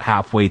way about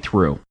halfway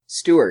through.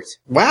 Stuart.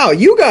 Wow,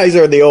 you guys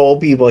are the old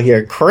people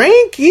here.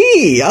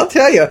 Cranky! I'll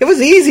tell you, it was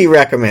easy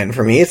recommend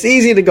for me. It's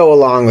easy to go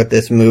along with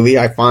this movie.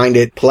 I find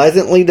it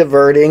pleasantly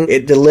diverting.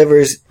 It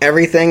delivers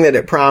everything that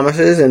it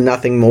promises and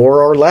nothing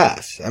more or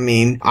less. I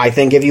mean, I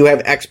think if you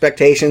have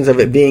expectations of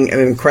it being an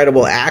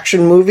incredible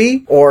action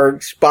movie or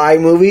spy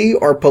movie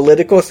or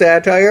political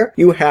satire,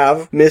 you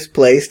have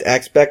misplaced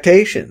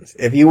expectations.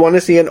 If you want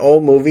to see an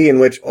old movie in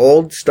which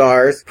old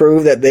stars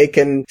prove that they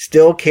can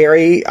still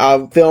carry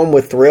a film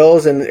with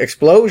thrills and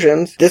explosions,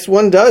 this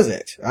one does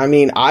it. I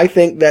mean, I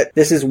think that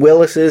this is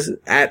Willis's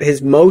at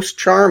his most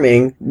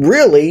charming,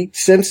 really,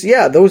 since,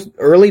 those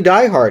early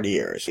Die Hard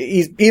years.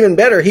 He's even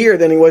better here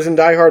than he was in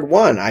Die Hard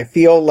 1. I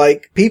feel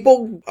like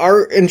people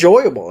are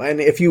enjoyable, and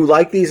if you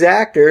like these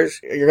actors,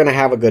 you're going to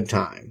have a good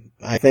time.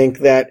 I think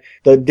that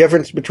the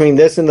difference between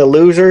this and The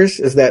Losers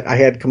is that I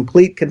had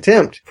complete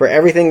contempt for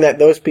everything that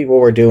those people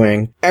were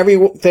doing.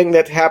 Everything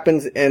that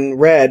happens in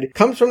Red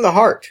comes from the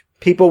heart.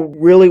 People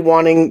really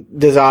wanting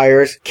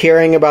desires,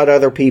 caring about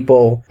other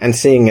people, and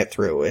seeing it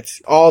through. It's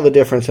all the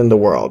difference in the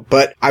world.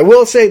 But I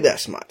will say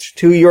this much,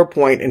 to your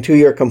point and to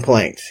your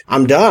complaints.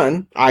 I'm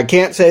done. I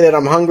can't say that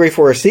I'm hungry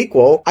for a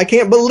sequel. I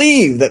can't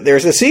believe that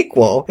there's a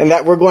sequel and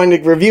that we're going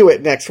to review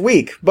it next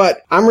week.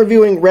 But I'm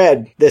reviewing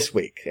Red this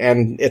week,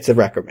 and it's a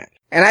recommend.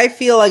 And I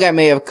feel like I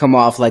may have come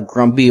off like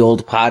grumpy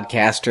old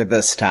podcaster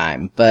this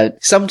time,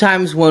 but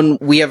sometimes when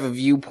we have a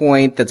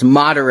viewpoint that's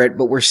moderate,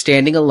 but we're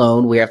standing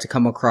alone, we have to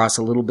come across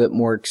a little bit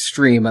more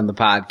extreme on the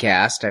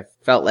podcast. I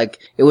felt like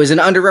it was an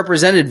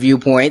underrepresented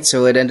viewpoint,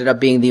 so it ended up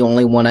being the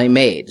only one I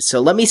made. So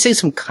let me say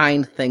some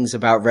kind things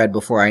about Red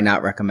before I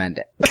not recommend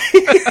it.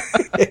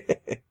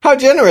 How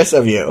generous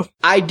of you.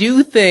 I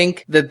do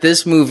think that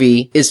this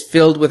movie is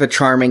filled with a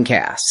charming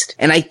cast,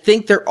 and I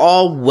think they're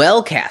all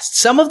well cast.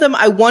 Some of them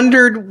I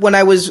wondered when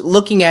I was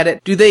looking at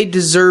it, do they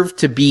deserve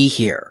to be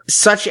here?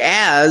 Such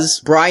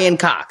as Brian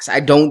Cox. I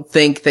don't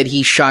think that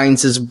he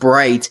shines as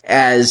bright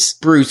as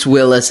Bruce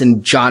Willis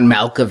and John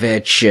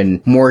Malkovich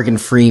and Morgan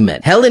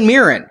Freeman. Helen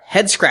Mirren,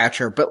 head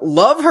scratcher, but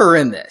love her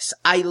in this.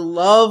 I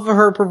love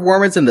her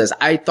performance in this.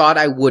 I thought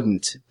I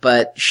wouldn't,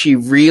 but she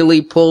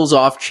really pulls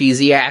off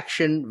cheesy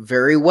action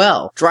very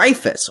well.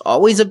 Dreyfuss,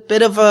 always a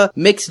bit of a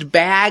mixed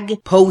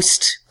bag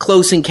post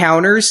Close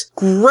Encounters.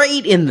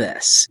 Great in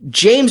this.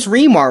 James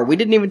Remar, we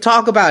didn't even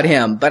talk about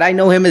him, but I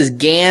know him as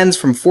Gans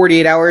from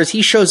 48 Hours.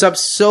 He shows up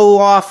so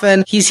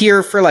often. He's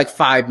here for like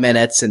 5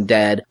 minutes and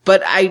dead,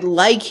 but I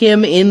like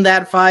him in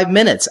that 5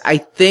 minutes. I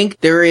think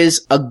there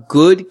is a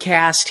good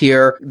cast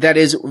here that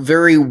is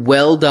very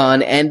well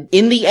done, and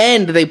in the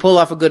end, they pull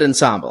off a good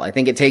ensemble. I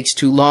think it takes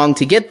too long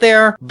to get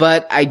there,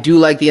 but I do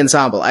like the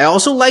ensemble. I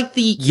also like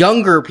the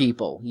younger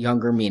people,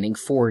 younger meaning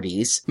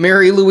 40s,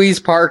 Mary Louise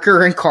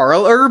Parker and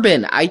Carl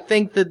Urban. I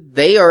think that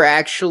they are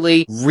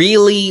actually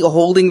really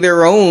holding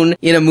their own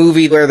in a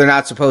movie where they're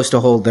not supposed to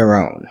hold their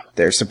own.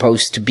 They're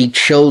supposed to be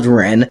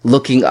children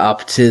looking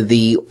up to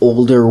the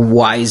older,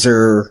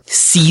 wiser,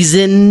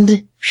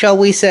 seasoned, shall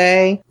we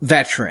say,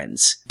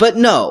 veterans. But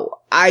no,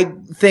 I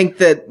think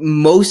that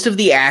most of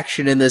the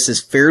action in this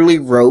is fairly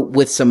rote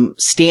with some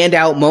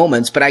standout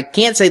moments, but I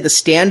can't say the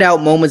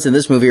standout moments in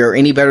this movie are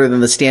any better than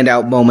the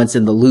standout moments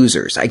in The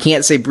Losers. I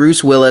can't say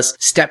Bruce Willis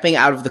stepping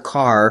out of the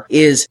car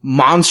is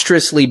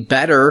monstrously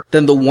better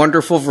than the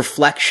wonderful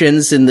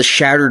reflections in the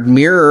shattered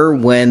mirror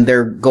when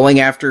they're going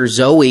after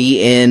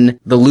Zoe in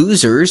The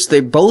Losers.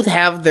 They both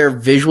have their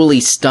visually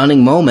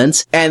stunning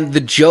moments, and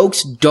the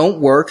jokes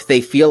don't work.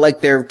 They feel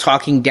like they're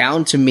talking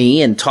down to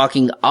me and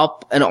talking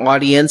up an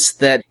audience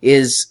that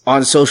is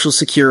on Social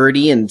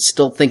Security and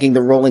still thinking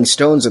the Rolling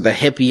Stones are the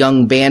hip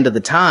young band of the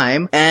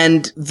time.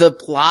 And the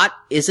plot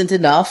isn't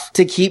enough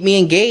to keep me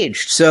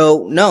engaged.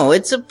 So no,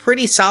 it's a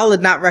pretty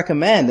solid not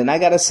recommend. And I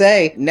gotta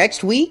say,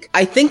 next week,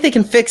 I think they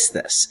can fix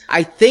this.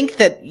 I think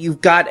that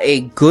you've got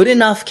a good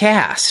enough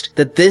cast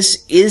that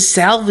this is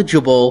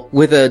salvageable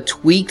with a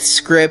tweaked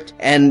script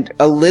and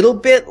a little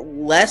bit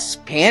less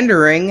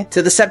pandering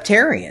to the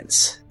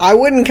septarians. I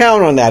wouldn't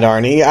count on that,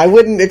 Arnie. I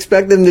wouldn't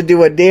expect them to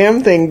do a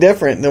damn thing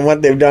different than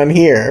what they've done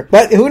here.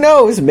 But who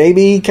knows?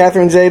 Maybe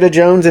Catherine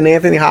Zeta-Jones and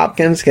Anthony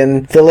Hopkins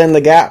can fill in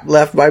the gap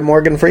left by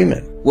Morgan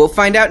Freeman. We'll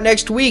find out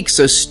next week.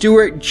 So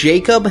Stuart,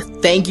 Jacob,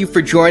 thank you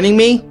for joining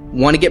me.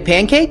 Want to get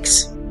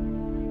pancakes?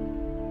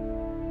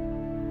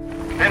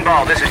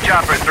 Pinball, this is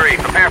Chopper 3.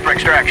 Prepare for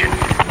extraction.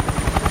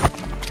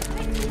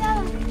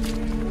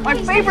 My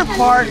favorite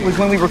part was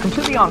when we were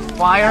completely on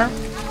fire.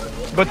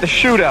 But the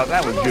shootout,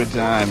 that was good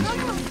times.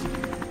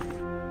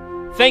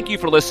 Thank you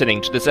for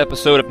listening to this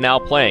episode of Now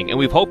Playing, and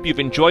we hope you've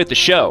enjoyed the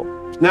show.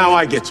 Now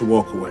I get to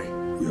walk away.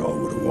 Y'all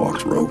would have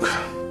walked, Rogue.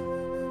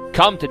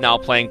 Come to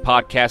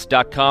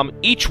NowPlayingPodcast.com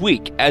each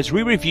week as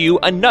we review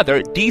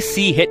another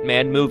DC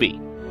Hitman movie.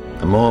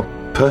 A more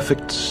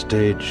perfect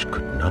stage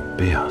could not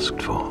be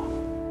asked for.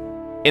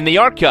 In the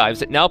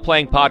archives at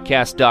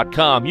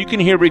NowPlayingPodcast.com, you can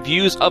hear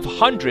reviews of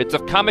hundreds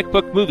of comic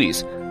book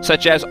movies,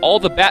 such as all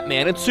the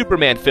Batman and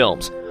Superman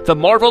films, the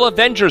Marvel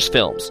Avengers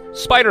films,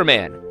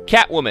 Spider-Man,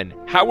 Catwoman,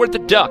 Howard the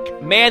Duck,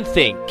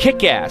 Man-Thing,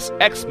 Kick-Ass,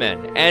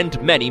 X-Men,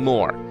 and many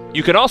more.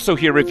 You can also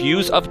hear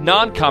reviews of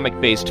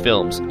non-comic-based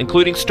films,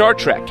 including Star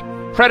Trek,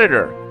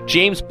 Predator,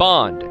 James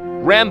Bond,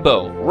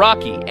 Rambo,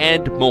 Rocky,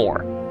 and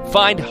more.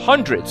 Find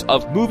hundreds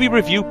of movie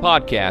review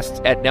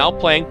podcasts at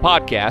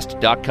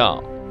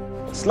NowPlayingPodcast.com.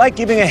 It's like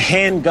giving a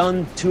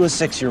handgun to a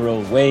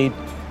 6-year-old, Wade.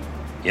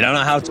 You don't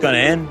know how it's going to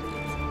end,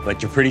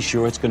 but you're pretty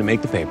sure it's going to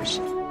make the papers.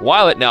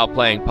 While at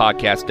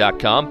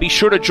NowPlayingPodcast.com, be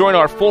sure to join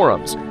our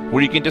forums,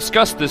 where you can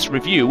discuss this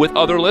review with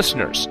other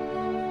listeners.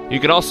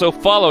 You can also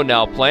follow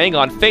Now Playing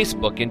on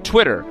Facebook and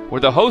Twitter, where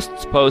the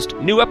hosts post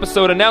new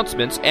episode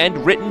announcements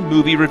and written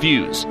movie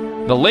reviews.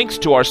 The links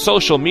to our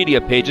social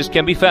media pages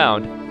can be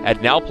found at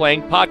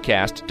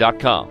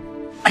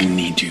NowPlayingPodcast.com. I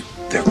need you.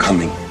 They're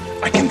coming.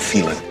 I can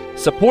feel it.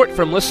 Support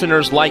from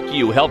listeners like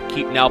you help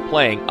keep Now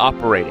Playing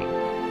operating.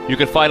 You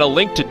can find a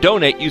link to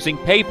donate using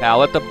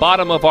PayPal at the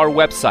bottom of our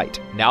website,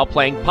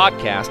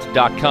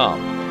 NowPlayingPodcast.com.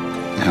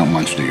 How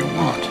much do you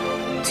want?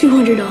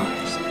 $200.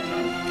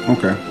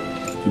 Okay,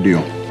 good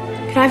deal.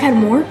 Could I have had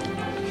more?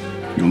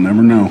 You'll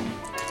never know.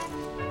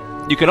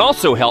 You can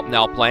also help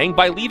Now Playing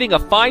by leaving a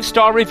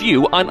 5-star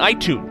review on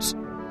iTunes.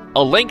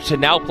 A link to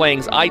Now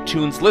Playing's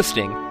iTunes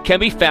listing can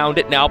be found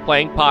at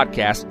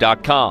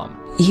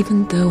NowPlayingPodcast.com.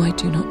 Even though I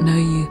do not know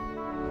you,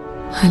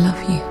 I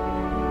love you.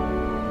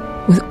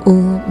 With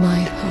all my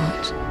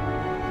heart,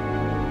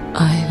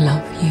 I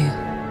love you.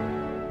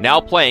 Now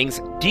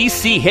Playing's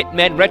DC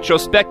Hitmen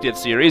Retrospective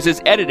series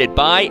is edited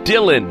by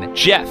Dylan,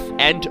 Jeff,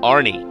 and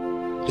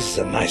Arnie. This is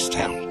a nice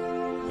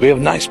town. We have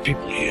nice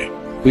people here.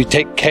 We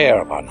take care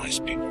of our nice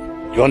people.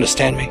 You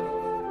understand me?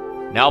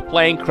 Now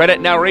Playing credit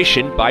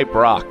narration by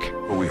Brock.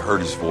 Well, we heard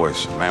his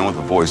voice. A man with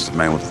a voice is a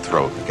man with a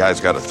throat. The guy's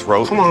got a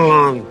throat. Come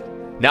on.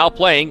 Now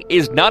Playing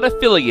is not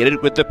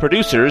affiliated with the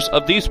producers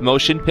of these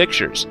motion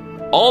pictures.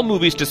 All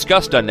movies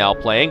discussed on Now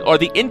Playing are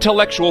the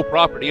intellectual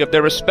property of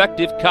their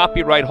respective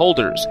copyright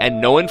holders, and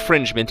no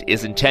infringement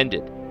is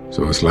intended.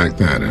 So it's like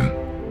that, huh?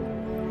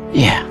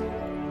 Yeah.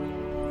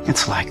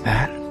 It's like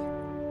that.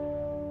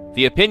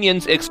 The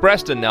opinions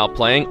expressed in Now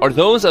Playing are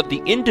those of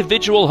the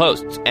individual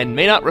hosts and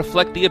may not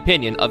reflect the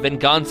opinion of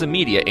Venganza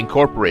Media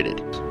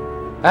Incorporated.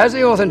 As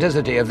the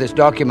authenticity of this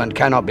document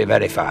cannot be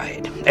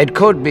verified, it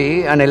could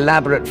be an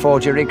elaborate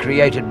forgery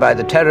created by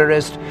the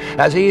terrorist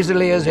as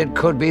easily as it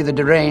could be the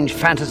deranged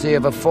fantasy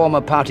of a former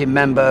party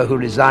member who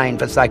resigned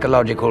for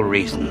psychological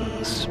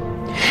reasons.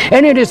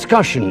 Any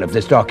discussion of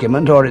this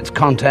document or its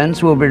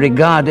contents will be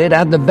regarded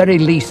at the very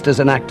least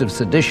as an act of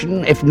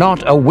sedition, if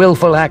not a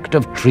willful act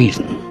of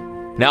treason.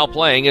 Now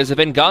Playing is a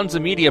Venganza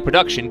Media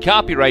production,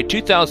 copyright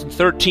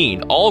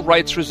 2013, all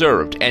rights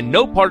reserved, and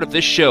no part of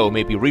this show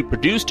may be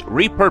reproduced,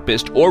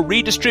 repurposed, or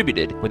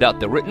redistributed without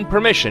the written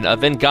permission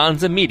of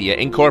Venganza Media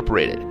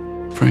Incorporated.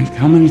 Frank,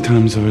 how many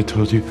times have I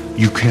told you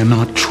you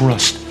cannot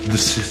trust the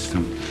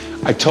system?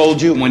 I told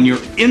you when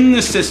you're in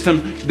the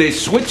system, they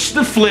switch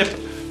the flip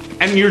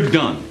and you're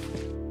done.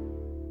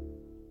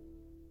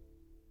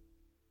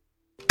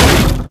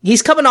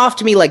 He's coming off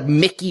to me like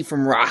Mickey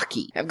from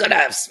Rocky. I'm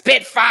gonna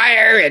spit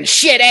fire and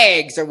shit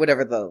eggs, or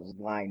whatever the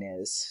line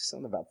is.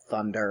 Something about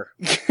thunder.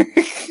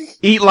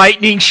 Eat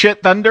lightning,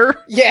 shit thunder?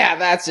 Yeah,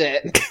 that's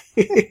it.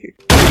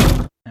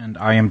 And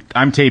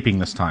I'm taping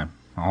this time.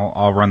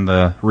 I'll run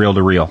the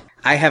reel-to-reel.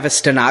 I have a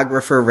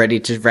stenographer ready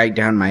to write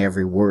down my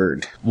every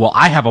word. Well,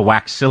 I have a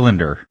wax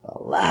cylinder.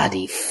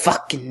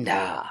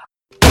 La-di-fucking-da.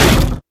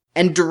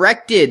 And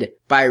directed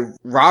by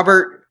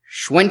Robert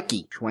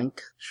Schwenke.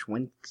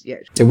 Yeah.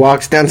 He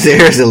walks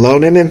downstairs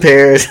alone and in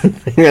pairs.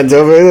 Hands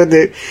over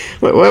the...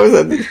 What was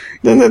that?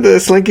 Isn't that the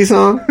Slinky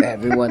song?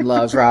 Everyone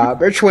loves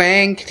Robert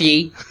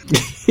Schwenke.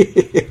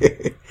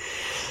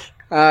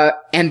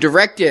 And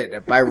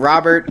directed by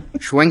Robert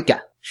Schwenke.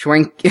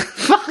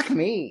 Fuck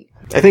me.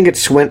 I think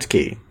it's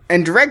Schwentke.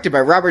 And directed by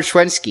Robert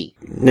Schwentke.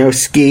 No,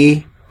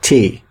 ski,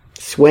 T.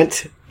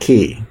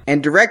 Schwentke.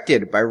 And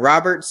directed by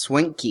Robert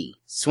Schwentke.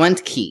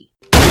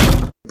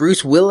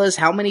 Bruce Willis,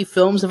 how many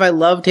films have I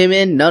loved him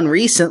in? None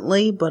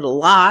recently, but a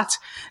lot.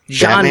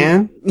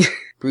 Batman?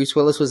 Bruce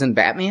Willis was in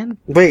Batman?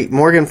 Wait,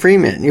 Morgan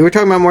Freeman. You were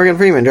talking about Morgan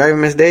Freeman driving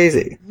Miss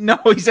Daisy. No,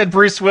 he said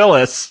Bruce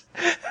Willis.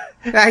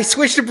 I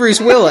switched to Bruce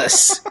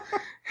Willis.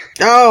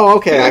 Oh,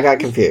 okay, I got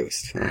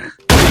confused.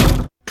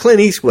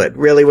 Clint Eastwood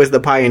really was the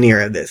pioneer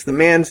of this. The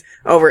man's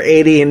over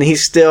 80 and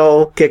he's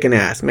still kicking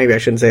ass. Maybe I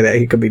shouldn't say that.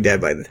 He could be dead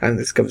by the time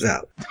this comes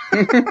out.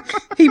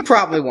 He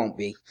probably won't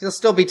be. He'll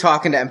still be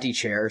talking to empty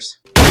chairs.